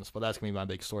comments, but that's going to be my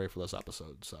big story for this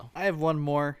episode. So I have one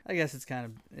more. I guess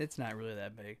it's not really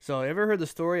that big. So, ever heard the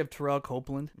story of Terrell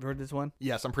Copeland? Ever heard this one?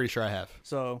 Yes, I'm pretty sure I have.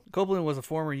 So, Copeland was a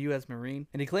former U.S. Marine,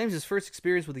 and he claims his first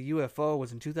experience with a UFO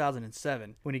was in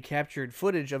 2007 when he captured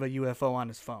footage of a UFO on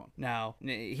his phone. Now,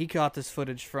 he caught this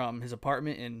footage from his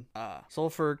apartment in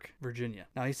Suffolk, Virginia.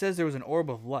 Now, he says there was an orb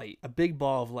of light, a big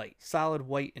ball of light, solid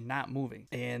white and not moving.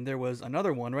 And there was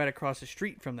another one right across the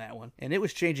street from that one, and it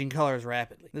was changing colors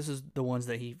rapidly. This is the ones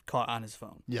that he caught on his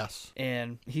phone. Yes.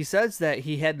 And he says that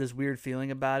he had this weird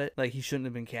feeling about it, like he shouldn't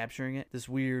have been capturing it. This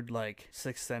weird, like,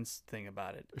 sixth sense thing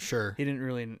about it. Sure. He didn't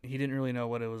really know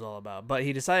what it was all about, but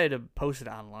he decided to post it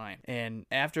online. And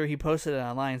after he posted it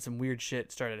online, some weird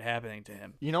shit started happening to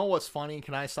him. You know what's funny?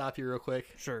 Can I stop you real quick?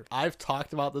 Sure. I've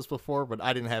talked about this before, but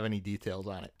I didn't have any details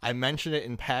on it. I mentioned it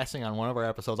in passing on one of our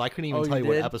episodes. I couldn't even Oh, tell you you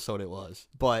what did? episode it was,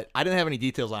 but I didn't have any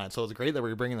details on it, so it's great that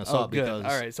we're bringing this Oh, up good. because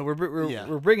All right, so we're Yeah.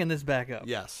 bringing this back up.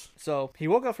 yes, So he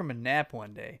woke up from a nap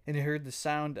one day and he heard the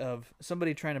sound of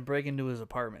somebody trying to break into his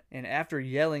apartment. And after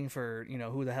yelling for,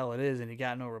 who the hell it is, and he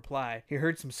got no reply, he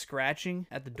heard some scratching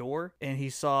at the door and he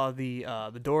saw the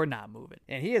doorknob moving.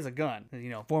 And he has a gun.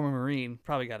 Former Marine,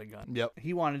 probably got a gun. Yep.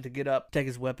 He wanted to get up, take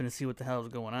his weapon, and see what the hell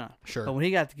was going on. Sure. But when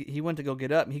he went to go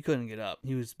get up, he couldn't get up.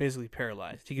 He was basically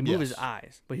paralyzed. He could move his Yes.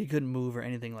 eyes, but he couldn't move or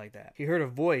anything like that. He heard a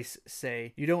voice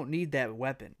say, "You don't need that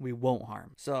weapon. We won't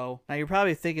harm." So now you're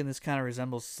probably thinking this kind of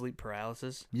resembles sleep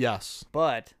paralysis. yes,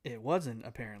 But it wasn't,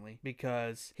 apparently,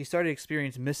 because he started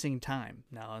experiencing missing time.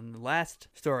 Now, in the last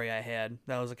story I had,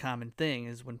 that was a common thing,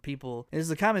 is when people... This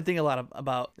is a common thing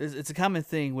it's a common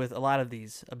thing with a lot of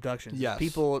these abductions. Yes.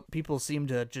 People seem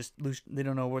to just lose... They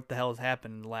don't know what the hell has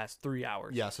happened in the last 3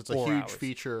 hours. yes. It's a 4 huge hours.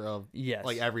 feature of Yes.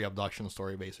 like every abduction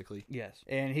story, basically. Yes.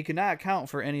 And he could not account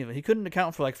for any of it. He couldn't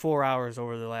account for like 4 hours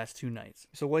over the last 2 nights.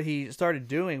 So what he started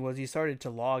doing was he started to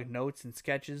log notes and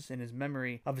sketches, and his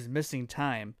memory of his missing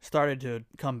time started to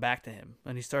come back to him.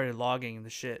 And he started logging the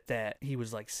shit that he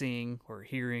was like seeing or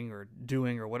hearing or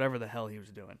doing or whatever the hell he was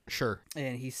doing. Sure.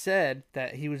 And he said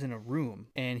that he was in a room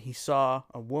and he saw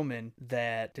a woman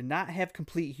that did not have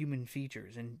complete human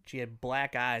features, and she had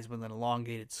black eyes with an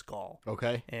elongated skull.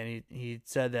 Okay. And he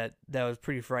said that was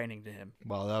pretty frightening to him.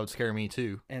 Well, that would scare me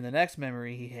too. And the next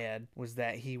memory he had was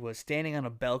that he was standing on a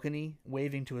balcony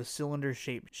waving to a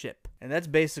cylinder-shaped ship. And that's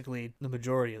basically the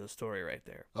majority of the story right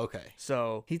there. Okay.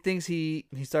 So he thinks he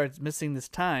starts missing this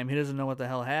time. He doesn't know what the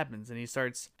hell happens. And he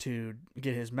starts to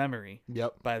get his memory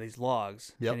Yep. by these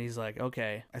logs. Yep. And he's like,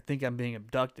 okay, I think I'm being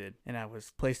abducted. And I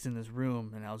was placed in this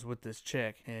room and I was with this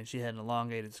chick and she had an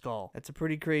elongated skull. That's a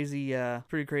pretty crazy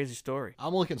story.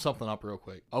 I'm looking something up real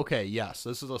quick. Okay, yes,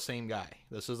 this is the same guy.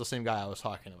 This is the same guy I was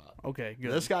talking about. Okay,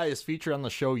 good. This guy is featured on the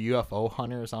show UFO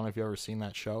Hunters. I don't know if you've ever seen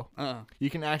that show. You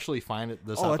can actually find it.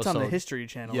 This Oh, episode. it's on the History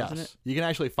Channel, Yes, isn't it? you can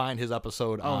actually find his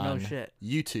episode Oh, no on shit.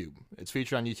 YouTube. It's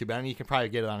featured on YouTube, and you can probably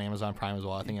get it on Amazon Prime as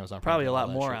well. I think Amazon Prime Probably has a all lot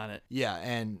that more shit. on it. Yeah,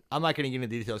 and I'm not going to get into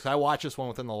details. 'Cause I watched this one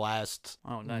within the last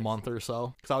Oh, nice. month or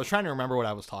so because I was trying to remember what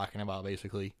I was talking about,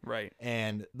 basically. Right.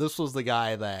 And this was the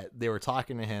guy that they were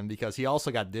talking to him because he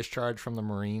also got discharged from the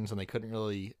Marines and they couldn't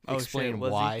really Oh, shit, explain was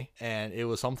he? why. And it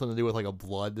was something to do with like a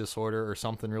blood disorder or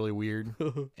something really weird.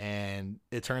 And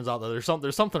it turns out that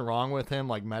there's something wrong with him,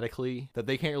 like medically, that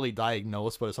they can't really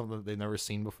diagnose, but it's something that they've never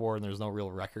seen before and there's no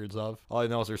real records of. All I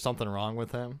know is there's something wrong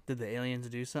with him. Did the aliens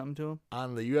do something to him?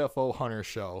 On the UFO Hunter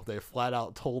show, they flat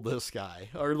out told this guy,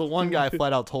 or the one guy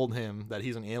flat out told him that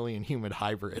he's an alien human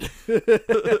hybrid. Are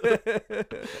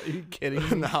you kidding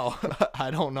me? No, I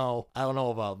don't know. I don't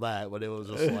know about that, but it was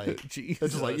just like Jesus.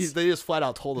 it's just like they just flat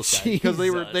out told us that because they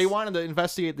Jesus. wanted to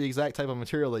investigate the exact type of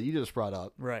material that you just brought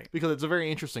up Right. because it's a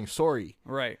very interesting story.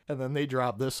 Right. And then they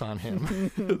dropped this on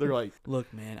him. They're like,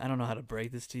 Look, man, I don't know how to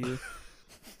break this to you,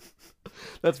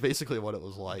 that's basically what it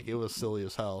was like. It was silly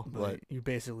as hell, but you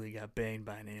basically got banged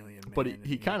by an alien, man. but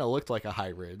he kind of looked like a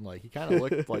hybrid. Like he kind of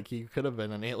looked like he could have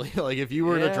been an alien. Like if you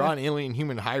were to draw an alien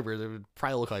human hybrid, it would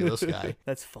probably look like this guy.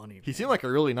 That's funny. He man. seemed like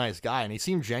a really nice guy, and he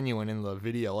seemed genuine in the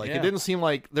video. Like Yeah. it didn't seem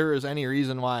like there was any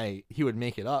reason why he would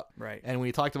make it up. Right. And when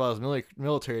he talked about his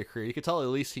military career, you could tell at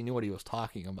least he knew what he was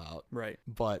talking about. Right.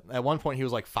 But at one point, he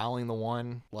was like following the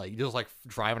one, like just like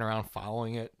driving around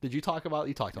following it. Did you talk about?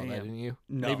 You talked about that, Yeah. didn't you?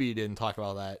 No. Maybe you didn't talk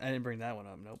about that. I didn't bring that one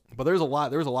up. Nope. But there's a lot.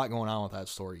 There was a lot going on with that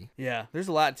story. Yeah, there's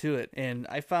a lot to it, and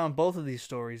I found both of these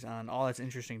stories on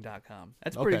allthat'sinteresting.com.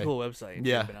 That's a pretty Okay. cool website. If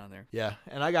Yeah. you've been on there. Yeah,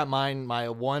 and I got mine. My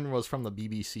one was from the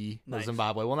BBC, Nice.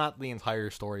 Zimbabwe. Well, not the entire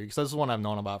story, because this is one I've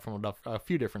known about from a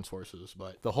few different sources.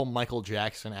 But the whole Michael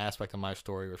Jackson aspect of my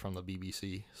story was from the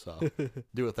BBC. So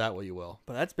do with that what you will.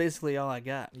 But that's basically all I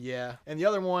got. Yeah, and the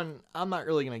other one, I'm not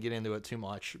really going to get into it too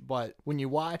much, but when you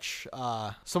watch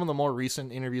some of the more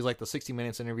recent interviews, like the 60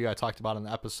 Minutes interview I talked about in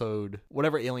the episode,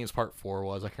 whatever Aliens Part 4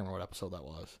 was, I can't remember what episode that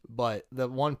was, but the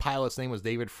one pilot's name was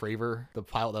David Fravor, the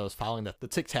pilot that was following the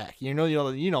Tic Tac. You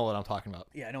know what I'm talking about.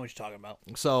 Yeah, I know what you're talking about.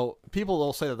 So people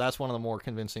will say that that's one of the more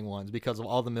convincing ones because of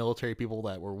all the military people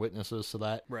that were witnesses to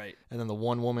that. Right. And then the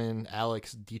one woman,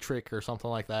 Alex Dietrich or something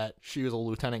like that, she was a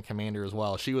lieutenant commander as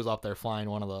well. She was up there flying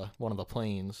one of the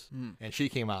planes, and she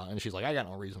came out and she's like, "I got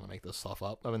no reason to make this stuff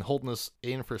up. I've been holding this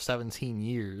in for 17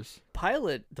 years."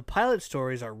 The pilot's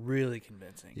stories are really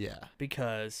convincing. Yeah.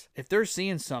 Because if they're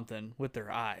seeing something with their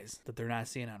eyes that they're not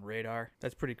seeing on radar,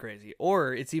 that's pretty crazy.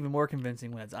 Or it's even more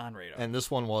convincing when it's on radar. And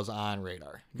this one was on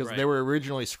radar because Right. they were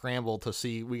originally scrambled to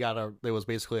see. There was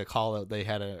basically a call that they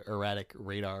had an erratic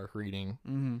radar reading.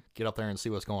 Mm-hmm. Get up there and see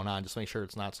what's going on. Just make sure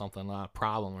it's not a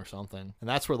problem or something. And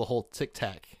that's where the whole Tic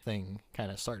Tac thing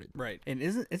kind of started. Right. And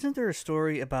isn't there a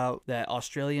story about that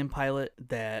Australian pilot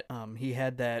that he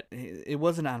had that it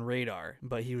wasn't on radar,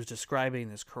 but he was describing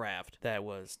this craft that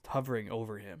was hovering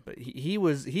over him. But he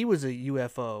was a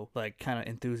UFO like kind of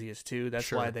enthusiast too. That's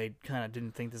Sure. why they kind of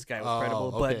didn't think this guy was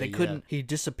credible. But okay, they couldn't. He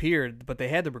disappeared. But they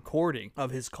had the recording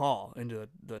of his call into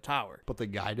the tower. But the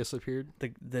guy disappeared?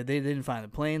 They didn't find the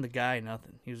plane, the guy,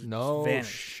 nothing. He was No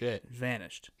vanished. shit.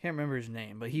 Vanished. Can't remember his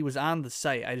name, but he was on the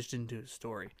site. I just didn't do his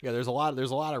story. Yeah, there's a lot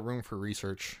of room for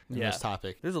research in this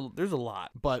topic. There's a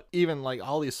lot. But even like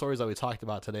all these stories that we talked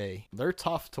about today, they're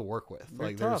tough to work with. They're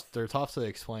like tough. they're tough to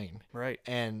explain. Right.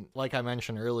 And like I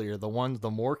mentioned earlier, the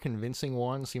more convincing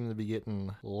ones seem to be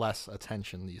getting less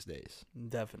attention these days.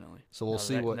 Definitely. So we'll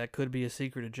see what that could be a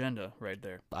secret agenda right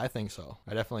there. I think so.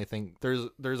 I definitely think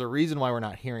there's a reason why we're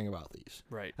not hearing about these.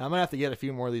 Right. I'm gonna have to get a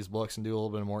few more of these books and do a little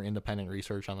bit more independent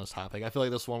research on this topic. I feel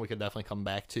like this one we could definitely come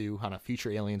back to on a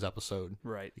future aliens episode.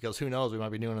 Right. Because who knows, we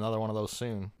might be doing another one of those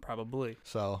soon. Probably.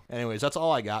 So, anyways, that's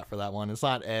all I got for that one. It's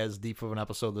not as deep of an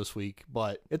episode this week,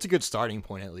 but it's a good starting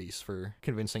point at least for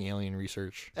convincing alien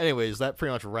research. Anyways, that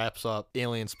pretty much wraps up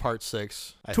Aliens Part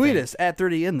 6. Tweet us at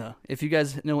 30in if you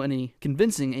guys know any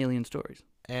convincing alien stories.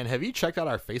 And have you checked out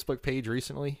our Facebook page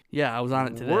recently? Yeah, I was on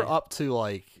it today. We're up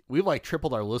to we've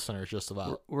tripled our listeners just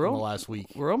about in the last week.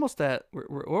 We're almost at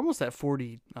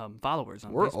 40 followers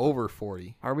on We're Facebook. over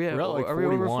 40. Are we at, We're at are we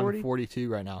 41, over 40?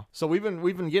 42 right now. So we've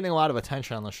been getting a lot of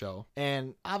attention on the show.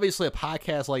 And obviously a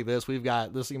podcast like this, this is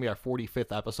going to be our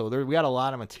 45th episode. We got a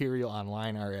lot of material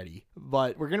online already.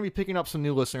 But we're going to be picking up some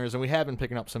new listeners, and we have been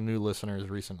picking up some new listeners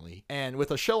recently. And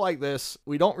with a show like this,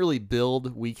 we don't really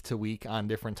build week to week on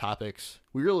different topics.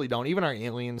 We really don't. Even our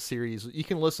alien series, you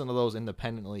can listen to those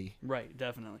independently. Right,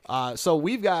 definitely. So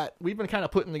we've been kind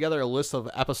of putting together a list of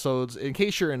episodes in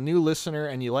case you're a new listener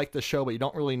and you like the show, but you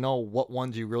don't really know what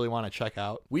ones you really want to check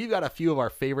out. We've got a few of our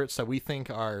favorites that we think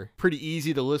are pretty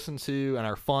easy to listen to and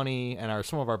are funny and are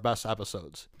some of our best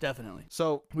episodes. Definitely.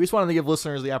 So we just wanted to give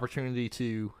listeners the opportunity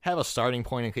to have a starting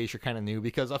point in case you're kind of new,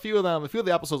 because a few of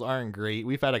the episodes aren't great.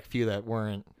 We've had a few that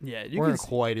weren't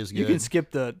quite as good. You can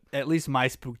skip at least my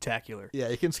spooktacular. Yeah,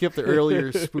 you can skip the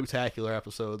earlier spooktacular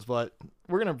episodes, but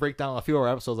we're going to break down a few of our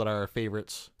episodes that are our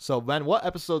favorites. So, Ben, what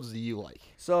episodes do you like?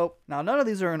 So, now none of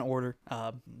these are in order.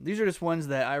 These are just ones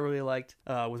that I really liked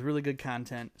with really good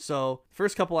content. So,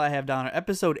 first couple I have down are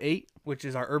episode 8, which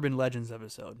is our Urban Legends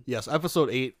episode. Yes, episode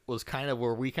 8 was kind of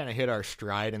where we kind of hit our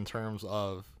stride in terms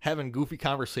of having goofy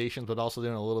conversations, but also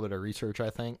doing a little bit of research,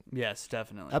 I think. Yes,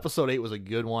 definitely. Episode 8 was a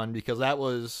good one because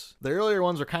the earlier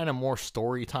ones are kind of more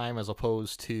story time as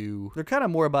opposed to... They're kind of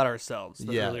more about ourselves,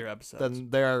 the earlier episodes. Then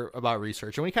they're about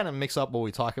research. And we kind of mix up what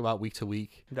we talk about week to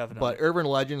week. Definitely. But Urban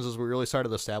Legends is we really started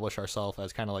to establish ourselves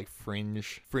as kind of like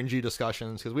fringy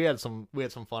discussions because we had some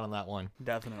fun on that one.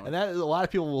 Definitely. And a lot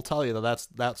of people will tell you that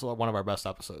that's one of our best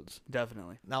episodes.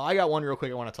 Definitely. Now, I got one real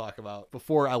quick I want to talk about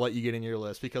before I let you get in your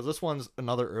list, because this one's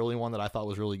another early one that I thought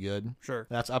was really good. Sure. And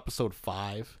that's episode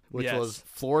 5, which was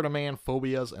Florida Man,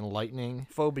 Phobias, and Lightning.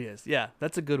 Phobias. Yeah,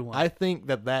 that's a good one. I think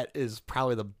that is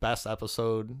probably the best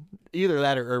episode. Either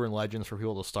that or Urban Legends for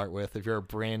people to start with if you're a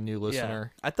brand new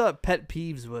listener. I thought Pet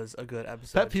Peeves was a good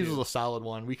episode. Pet Peeves was a solid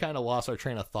one. We kind of lost our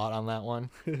train of thought on that one.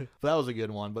 But that was a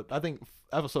good one. But I think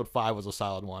episode 5 was a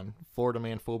solid one. Florida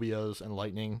Man, Phobias, and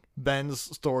Lightning. Ben's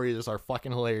stories are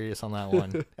fucking hilarious on that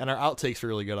one. And our outtakes are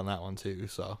really good on that one too.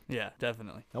 So yeah,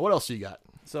 definitely. Now what else you got?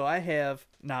 So I have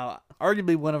now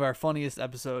arguably one of our funniest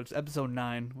episodes. Episode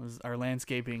 9 was our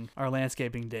landscaping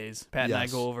days. Pat and I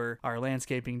go over our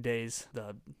landscaping days,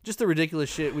 just the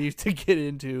ridiculous shit we used to get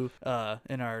into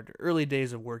in our early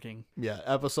days of working. Yeah,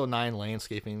 episode 9,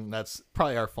 landscaping. That's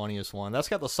probably our funniest one. That's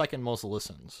got the second most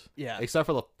listens. Yeah, except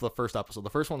for the first episode. The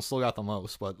first one still got the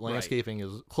most, but landscaping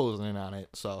is closing in on it.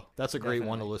 So that's a great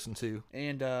one to listen to.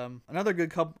 And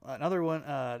another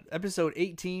one, episode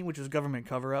 18, which was government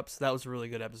cover-ups. That was a really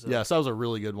good episode. Yes, that was a really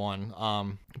really good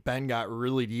one. Ben got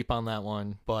really deep on that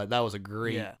one, but that was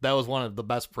that was one of the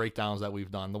best breakdowns that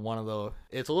we've done.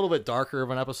 It's a little bit darker of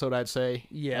an episode, I'd say.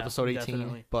 Yeah, episode 18.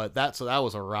 Definitely. But that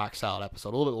was a rock solid episode.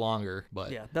 A little bit longer,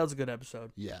 but yeah, that was a good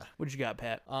episode. Yeah. What you got,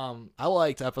 Pat? I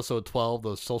liked episode 12,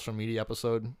 the social media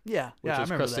episode. Yeah, which I is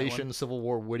remember that crustacean, one. Civil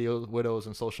War, widows,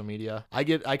 and social media. I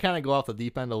kind of go off the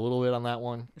deep end a little bit on that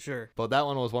one. Sure. But that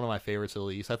one was one of my favorites, at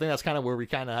least. I think that's kind of where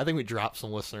I think we dropped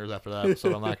some listeners after that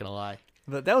episode. I'm not gonna lie.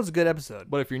 But that was a good episode.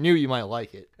 But if you're new, you might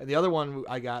like it. And the other one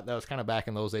I got that was kind of back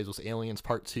in those days was Aliens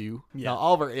Part 2. Yeah. Now,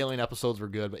 all of our Alien episodes were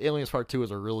good, but Aliens Part 2 was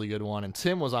a really good one. And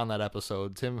Tim was on that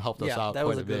episode. Tim helped us out that quite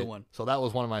was a a good bit. one. So that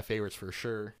was one of my favorites for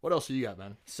sure. What else do you got,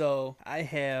 Ben? So I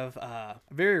have a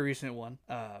very recent one,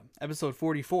 episode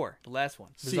 44, the last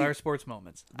one, Bizarre Sports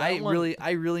Moments. I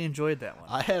really enjoyed that one.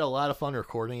 I had a lot of fun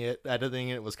recording it. Editing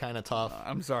it was kind of tough.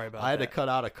 I'm sorry about that. I had to cut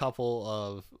out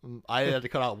I had to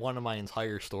cut out one of my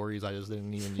entire stories I just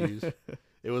didn't even use.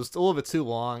 It was a little bit too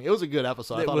long. It was a good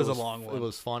episode. I thought it was a long one. It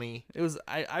was funny.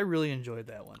 I really enjoyed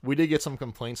that one. We did get some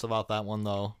complaints about that one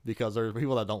though, because there are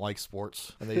people that don't like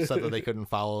sports, and they said that they couldn't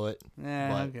follow it.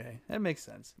 Okay, that makes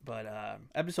sense. But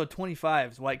episode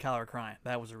 25 is White Collar Crime.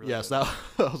 That was a really good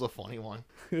that was a funny one.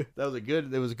 It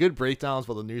was good breakdowns,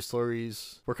 but the news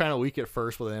stories were kind of weak at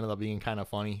first, but they ended up being kind of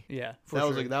funny. Yeah,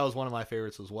 that was one of my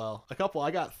favorites as well. I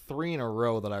got 3 in a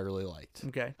row that I really liked.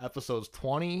 Okay, episodes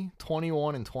 20,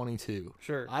 21, and 22.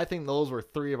 Sure. I think those were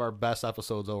 3 of our best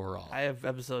episodes overall. I have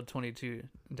episode 22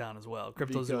 down as well,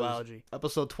 Cryptozoology.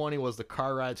 Episode 20 was the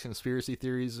car rides, conspiracy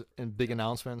theories, and big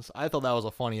announcements. I thought that was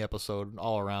a funny episode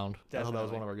all around. Definitely. I thought that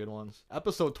was one of our good ones.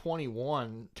 Episode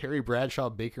 21, Terry Bradshaw,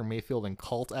 Baker Mayfield, and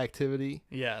cult activity.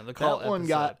 Yeah, the cult That one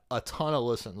got a ton of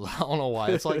listens. I don't know why.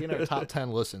 It's like in our top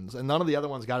 10 listens, and none of the other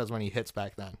ones got as many hits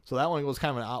back then. So that one was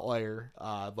kind of an outlier,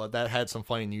 but that had some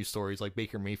funny news stories, like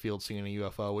Baker Mayfield seeing a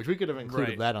UFO, which we could have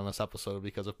included that on this episode,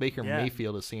 because if Baker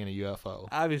Mayfield is seeing a UFO,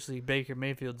 obviously Baker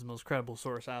Mayfield's the most credible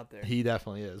source out there. He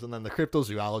definitely is. And then the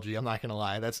cryptozoology, I'm not gonna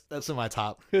lie, that's in my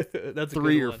top that's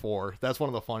 3 or 4. That's one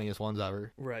of the funniest ones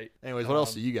ever. Right. Anyways, what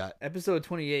else do you got? Episode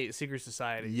 28, Secret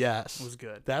Society. Yes, was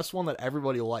good. That's one that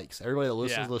everybody likes. Everybody that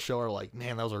listens to the show are like,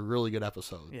 man, that was a really good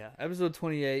episode. Yeah, episode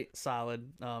 28,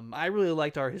 solid. I really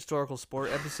liked our historical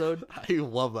sport episode. I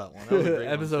love that one. That was a great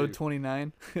episode one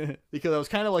 29. Because it was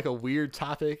kind of like a weird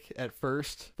topic at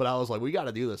first, but I was like, we got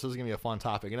to do this. This is gonna be a fun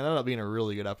topic, and it ended up being a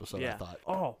really good episode. I thought.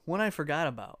 Oh, one I forgot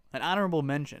about, an honorable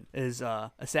mention is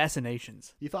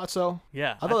Assassinations. You thought so?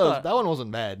 Yeah, I thought that one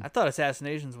wasn't bad. I thought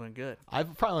Assassinations went good.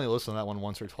 I've probably listened to that one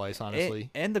once or twice, honestly.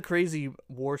 And the Crazy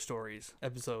War Stories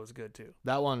episode was good too.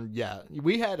 That one, yeah,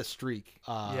 we had a streak.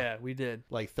 Yeah, we did.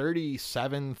 Like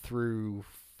 37 through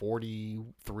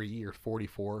 43 or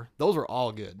 44. Those were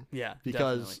all good. Yeah,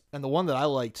 because definitely. And the one that I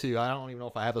like too, I don't even know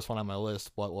if I have this one on my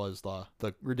list, but was the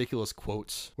ridiculous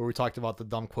quotes, where we talked about the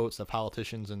dumb quotes that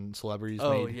politicians and celebrities made.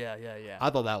 Oh yeah.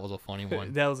 I thought that was a funny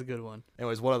one. That was a good one.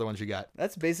 Anyways, what other ones you got?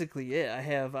 That's basically it.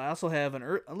 I also have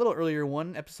a little earlier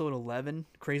one, episode 11,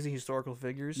 Crazy Historical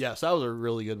Figures. Yes, that was a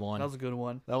really good one. That was a good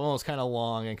one. That one was kind of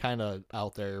long and kind of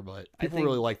out there, but people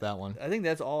really liked that one. I think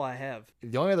that's all I have.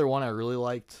 The only other one I really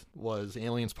liked was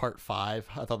Aliens Part 5.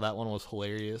 I thought that one was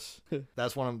hilarious.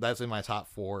 That's in my top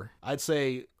 4. I'd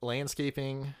say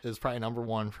landscaping is probably number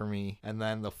 1 for me, and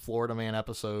then the Florida Man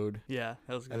episode. Yeah,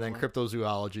 that was a good and then one.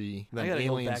 Cryptozoology. Then I gotta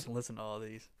Aliens, go back and listen to all of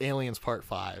these. Aliens Part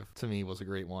 5 to me was a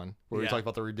great one, where we talked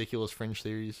about the ridiculous fringe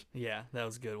theories. Yeah, that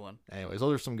was a good one. Anyways,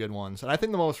 those are some good ones, and I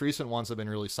think the most recent ones have been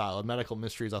really solid. Medical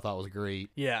Mysteries I thought was great.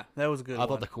 Yeah, that was a good one. I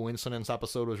thought the Coincidence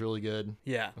episode was really good.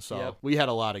 Yeah. So we had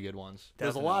a lot of good ones.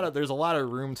 Definitely. There's a lot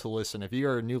of room to listen. If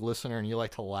you're a new listener and you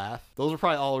like to laugh, those are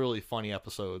probably all really funny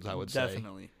episodes, I would say.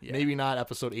 Definitely. Yeah. Maybe not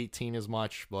episode 18 as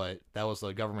much, but that was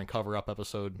the government cover-up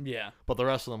episode. Yeah. But the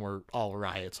rest of them were all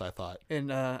riots, I thought.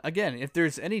 And again, if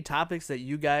there's any topics that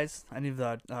you guys, any of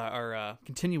our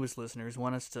continuous listeners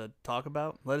want us to talk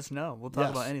about, let us know. We'll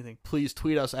talk about anything. Please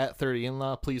tweet us at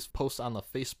 30inlaw. Please post on the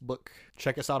Facebook.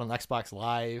 Check us out on Xbox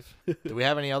Live. Do we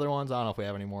have any other ones? I don't know if we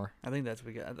have any more. I think that's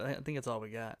what we got. I think that's all we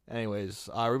got. Anyways,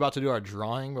 we're about to do our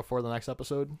drawing before the next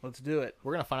episode. Let's do it.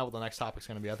 We're going to find out what the next topic's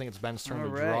going to be. I think it's Ben's turn to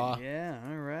right. draw. Yeah,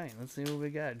 all right. Let's see what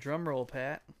we got. Drum roll,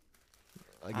 Pat.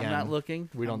 Again, I'm not looking.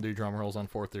 We don't do drum rolls on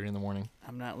 4:30 in the morning.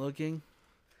 I'm not looking.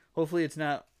 Hopefully it's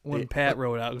not one Pat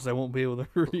wrote out, because I won't be able to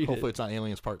read Hopefully it's not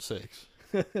Aliens Part 6.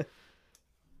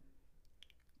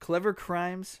 Clever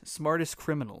crimes, smartest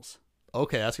criminals.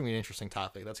 Okay, that's going to be an interesting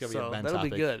topic. That's going to be a Ben that'll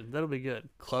topic. be good. That'll be good.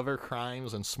 Clever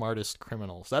crimes and smartest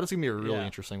criminals. That is going to be a really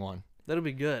interesting one. That'll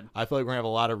be good. I feel like we're going to have a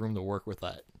lot of room to work with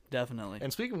that. Definitely.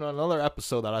 And speaking of another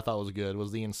episode that I thought was good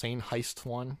was the Insane Heist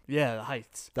one. Yeah, the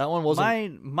Heights. That one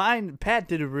wasn't. Mine. Pat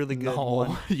did a really good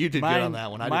one. You did good on that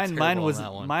one. I did terrible on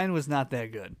that one. Mine was not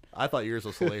that good. I thought yours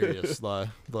was hilarious. the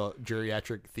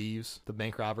geriatric thieves, the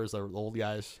bank robbers, the old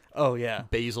guys. Oh yeah,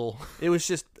 Basil. It was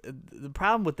just the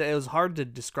problem with that. It was hard to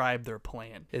describe their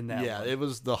plan in that. Yeah, one. it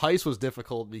was the heist was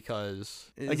difficult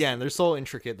because again they're so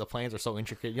intricate. The plans are so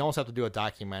intricate. You almost have to do a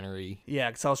documentary. Yeah,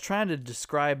 because I was trying to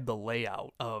describe the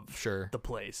layout of the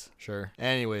place. Sure.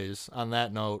 Anyways, on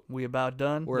that note, we about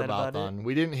done. We're about done.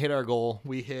 We didn't hit our goal.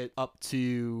 We hit up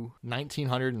to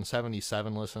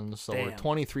 1,977 listens, so we're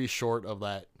 23 short of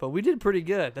that. But we did pretty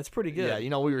good. That's pretty good.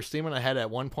 Yeah, we were steaming ahead at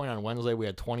one point on Wednesday. We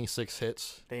had 26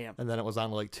 hits. Damn. And then it was on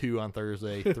to like 2 on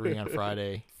Thursday, 3 on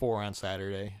Friday, 4 on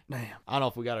Saturday. Damn. I don't know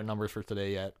if we got our numbers for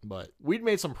today yet, but we'd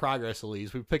made some progress at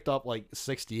least. We picked up like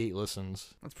 68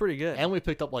 listens. That's pretty good. And we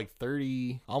picked up like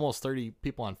almost 30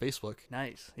 people on Facebook.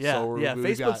 Nice. Yeah. So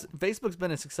Facebook's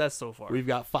been a success so far. We've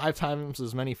got 5 times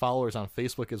as many followers on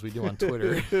Facebook as we do on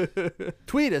Twitter.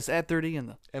 Tweet us at 30 in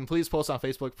the. And please post on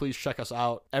Facebook. Please check us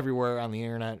out everywhere on the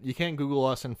internet. You can Google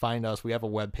us and find us. We have a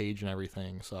web page and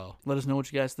everything. So let us know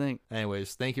what you guys think.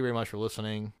 Anyways, thank you very much for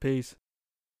listening. Peace.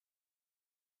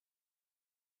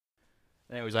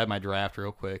 Anyways, I had my draft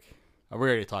real quick. We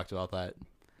already talked about that.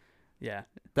 Yeah.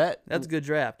 That's a good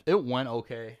draft. It went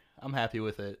okay. I'm happy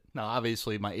with it. Now,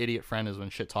 obviously, my idiot friend has been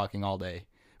shit talking all day.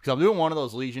 Because I'm doing one of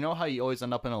those leagues. You know how you always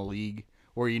end up in a league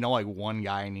where you know like one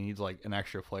guy and he needs like an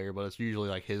extra player, but it's usually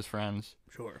like his friends?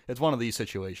 Sure. It's one of these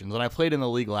situations. And I played in the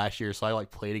league last year, so I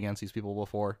like played against these people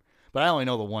before. But I only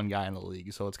know the one guy in the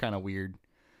league, so it's kind of weird.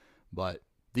 But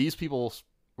these people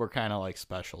were kind of like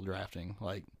special drafting.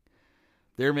 Like,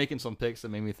 they were making some picks that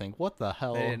made me think, what the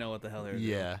hell? They didn't know what the hell they were doing.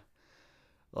 Yeah.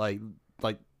 Like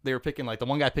they were picking, like, the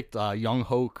one guy picked Young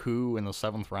Ho Koo in the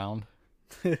 7th round.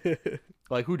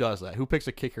 Like, who does that? Who picks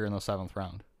a kicker in the 7th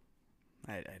round?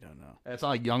 I don't know. It's not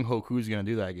like Young Ho Koo's going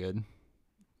to do that good.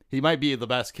 He might be the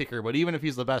best kicker, but even if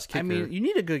he's the best kicker... I mean, you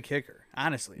need a good kicker,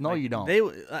 honestly. No, you don't.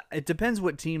 It depends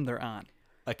what team they're on.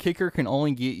 A kicker can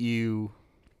only get you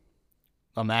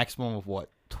a maximum of,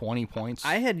 20 points?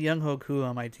 I had Young Ho Koo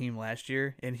on my team last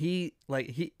year, and he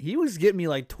was getting me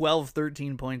like 12,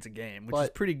 13 points a game, which is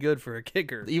pretty good for a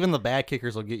kicker. Even the bad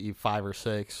kickers will get you 5 or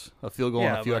 6, a field goal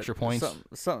and a few extra points.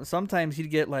 Sometimes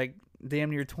he'd get like damn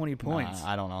near 20 points.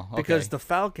 I don't know. Okay. Because the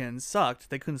Falcons sucked.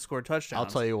 They couldn't score touchdowns. I'll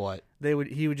tell you what.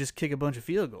 He would just kick a bunch of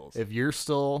field goals. If you're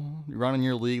still running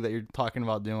your league that you're talking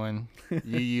about doing,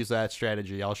 you use that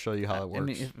strategy. I'll show you how it works. I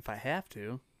mean, if I have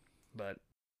to, but...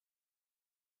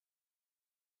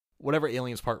 Whatever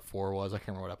Aliens Part 4 was, I can't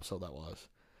remember what episode that was.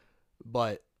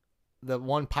 But the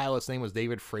one pilot's name was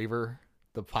David Fravor,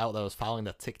 the pilot that was following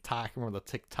the Tic-Tac. Remember the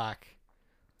Tic-Tac?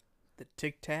 The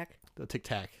Tic-Tac? The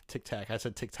Tic-Tac. Tic-Tac. I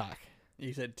said Tic-Tac.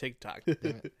 You said TikTok. Damn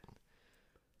it.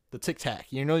 The Tic-Tac.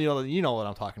 You know what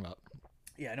I'm talking about.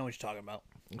 Yeah, I know what you're talking about.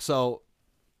 So,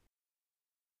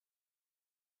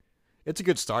 it's a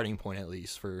good starting point, at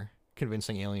least, for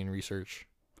convincing alien research.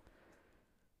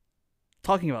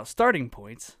 Talking about starting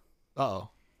points... Uh-oh.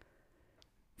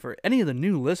 For any of the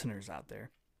new listeners out there,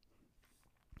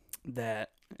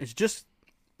 that it's just,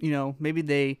 maybe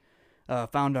they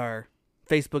found our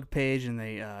Facebook page and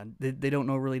they don't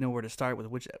really know where to start with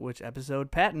which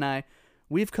episode. Pat and I,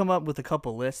 we've come up with a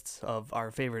couple lists of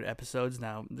our favorite episodes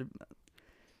now,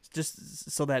 just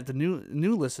so that the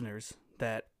new listeners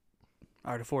that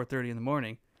are to 4:30 in the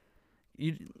morning,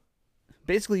 you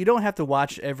don't have to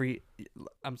watch every.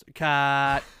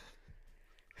 Cut.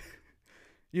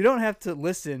 You don't have to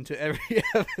listen to every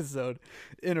episode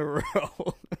in a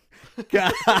row.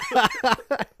 God.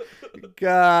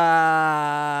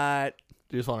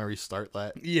 Do you just want to restart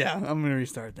that? Yeah, I'm going to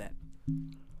restart that.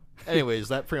 Anyways,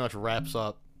 that pretty much wraps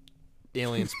up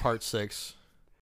Aliens Part 6.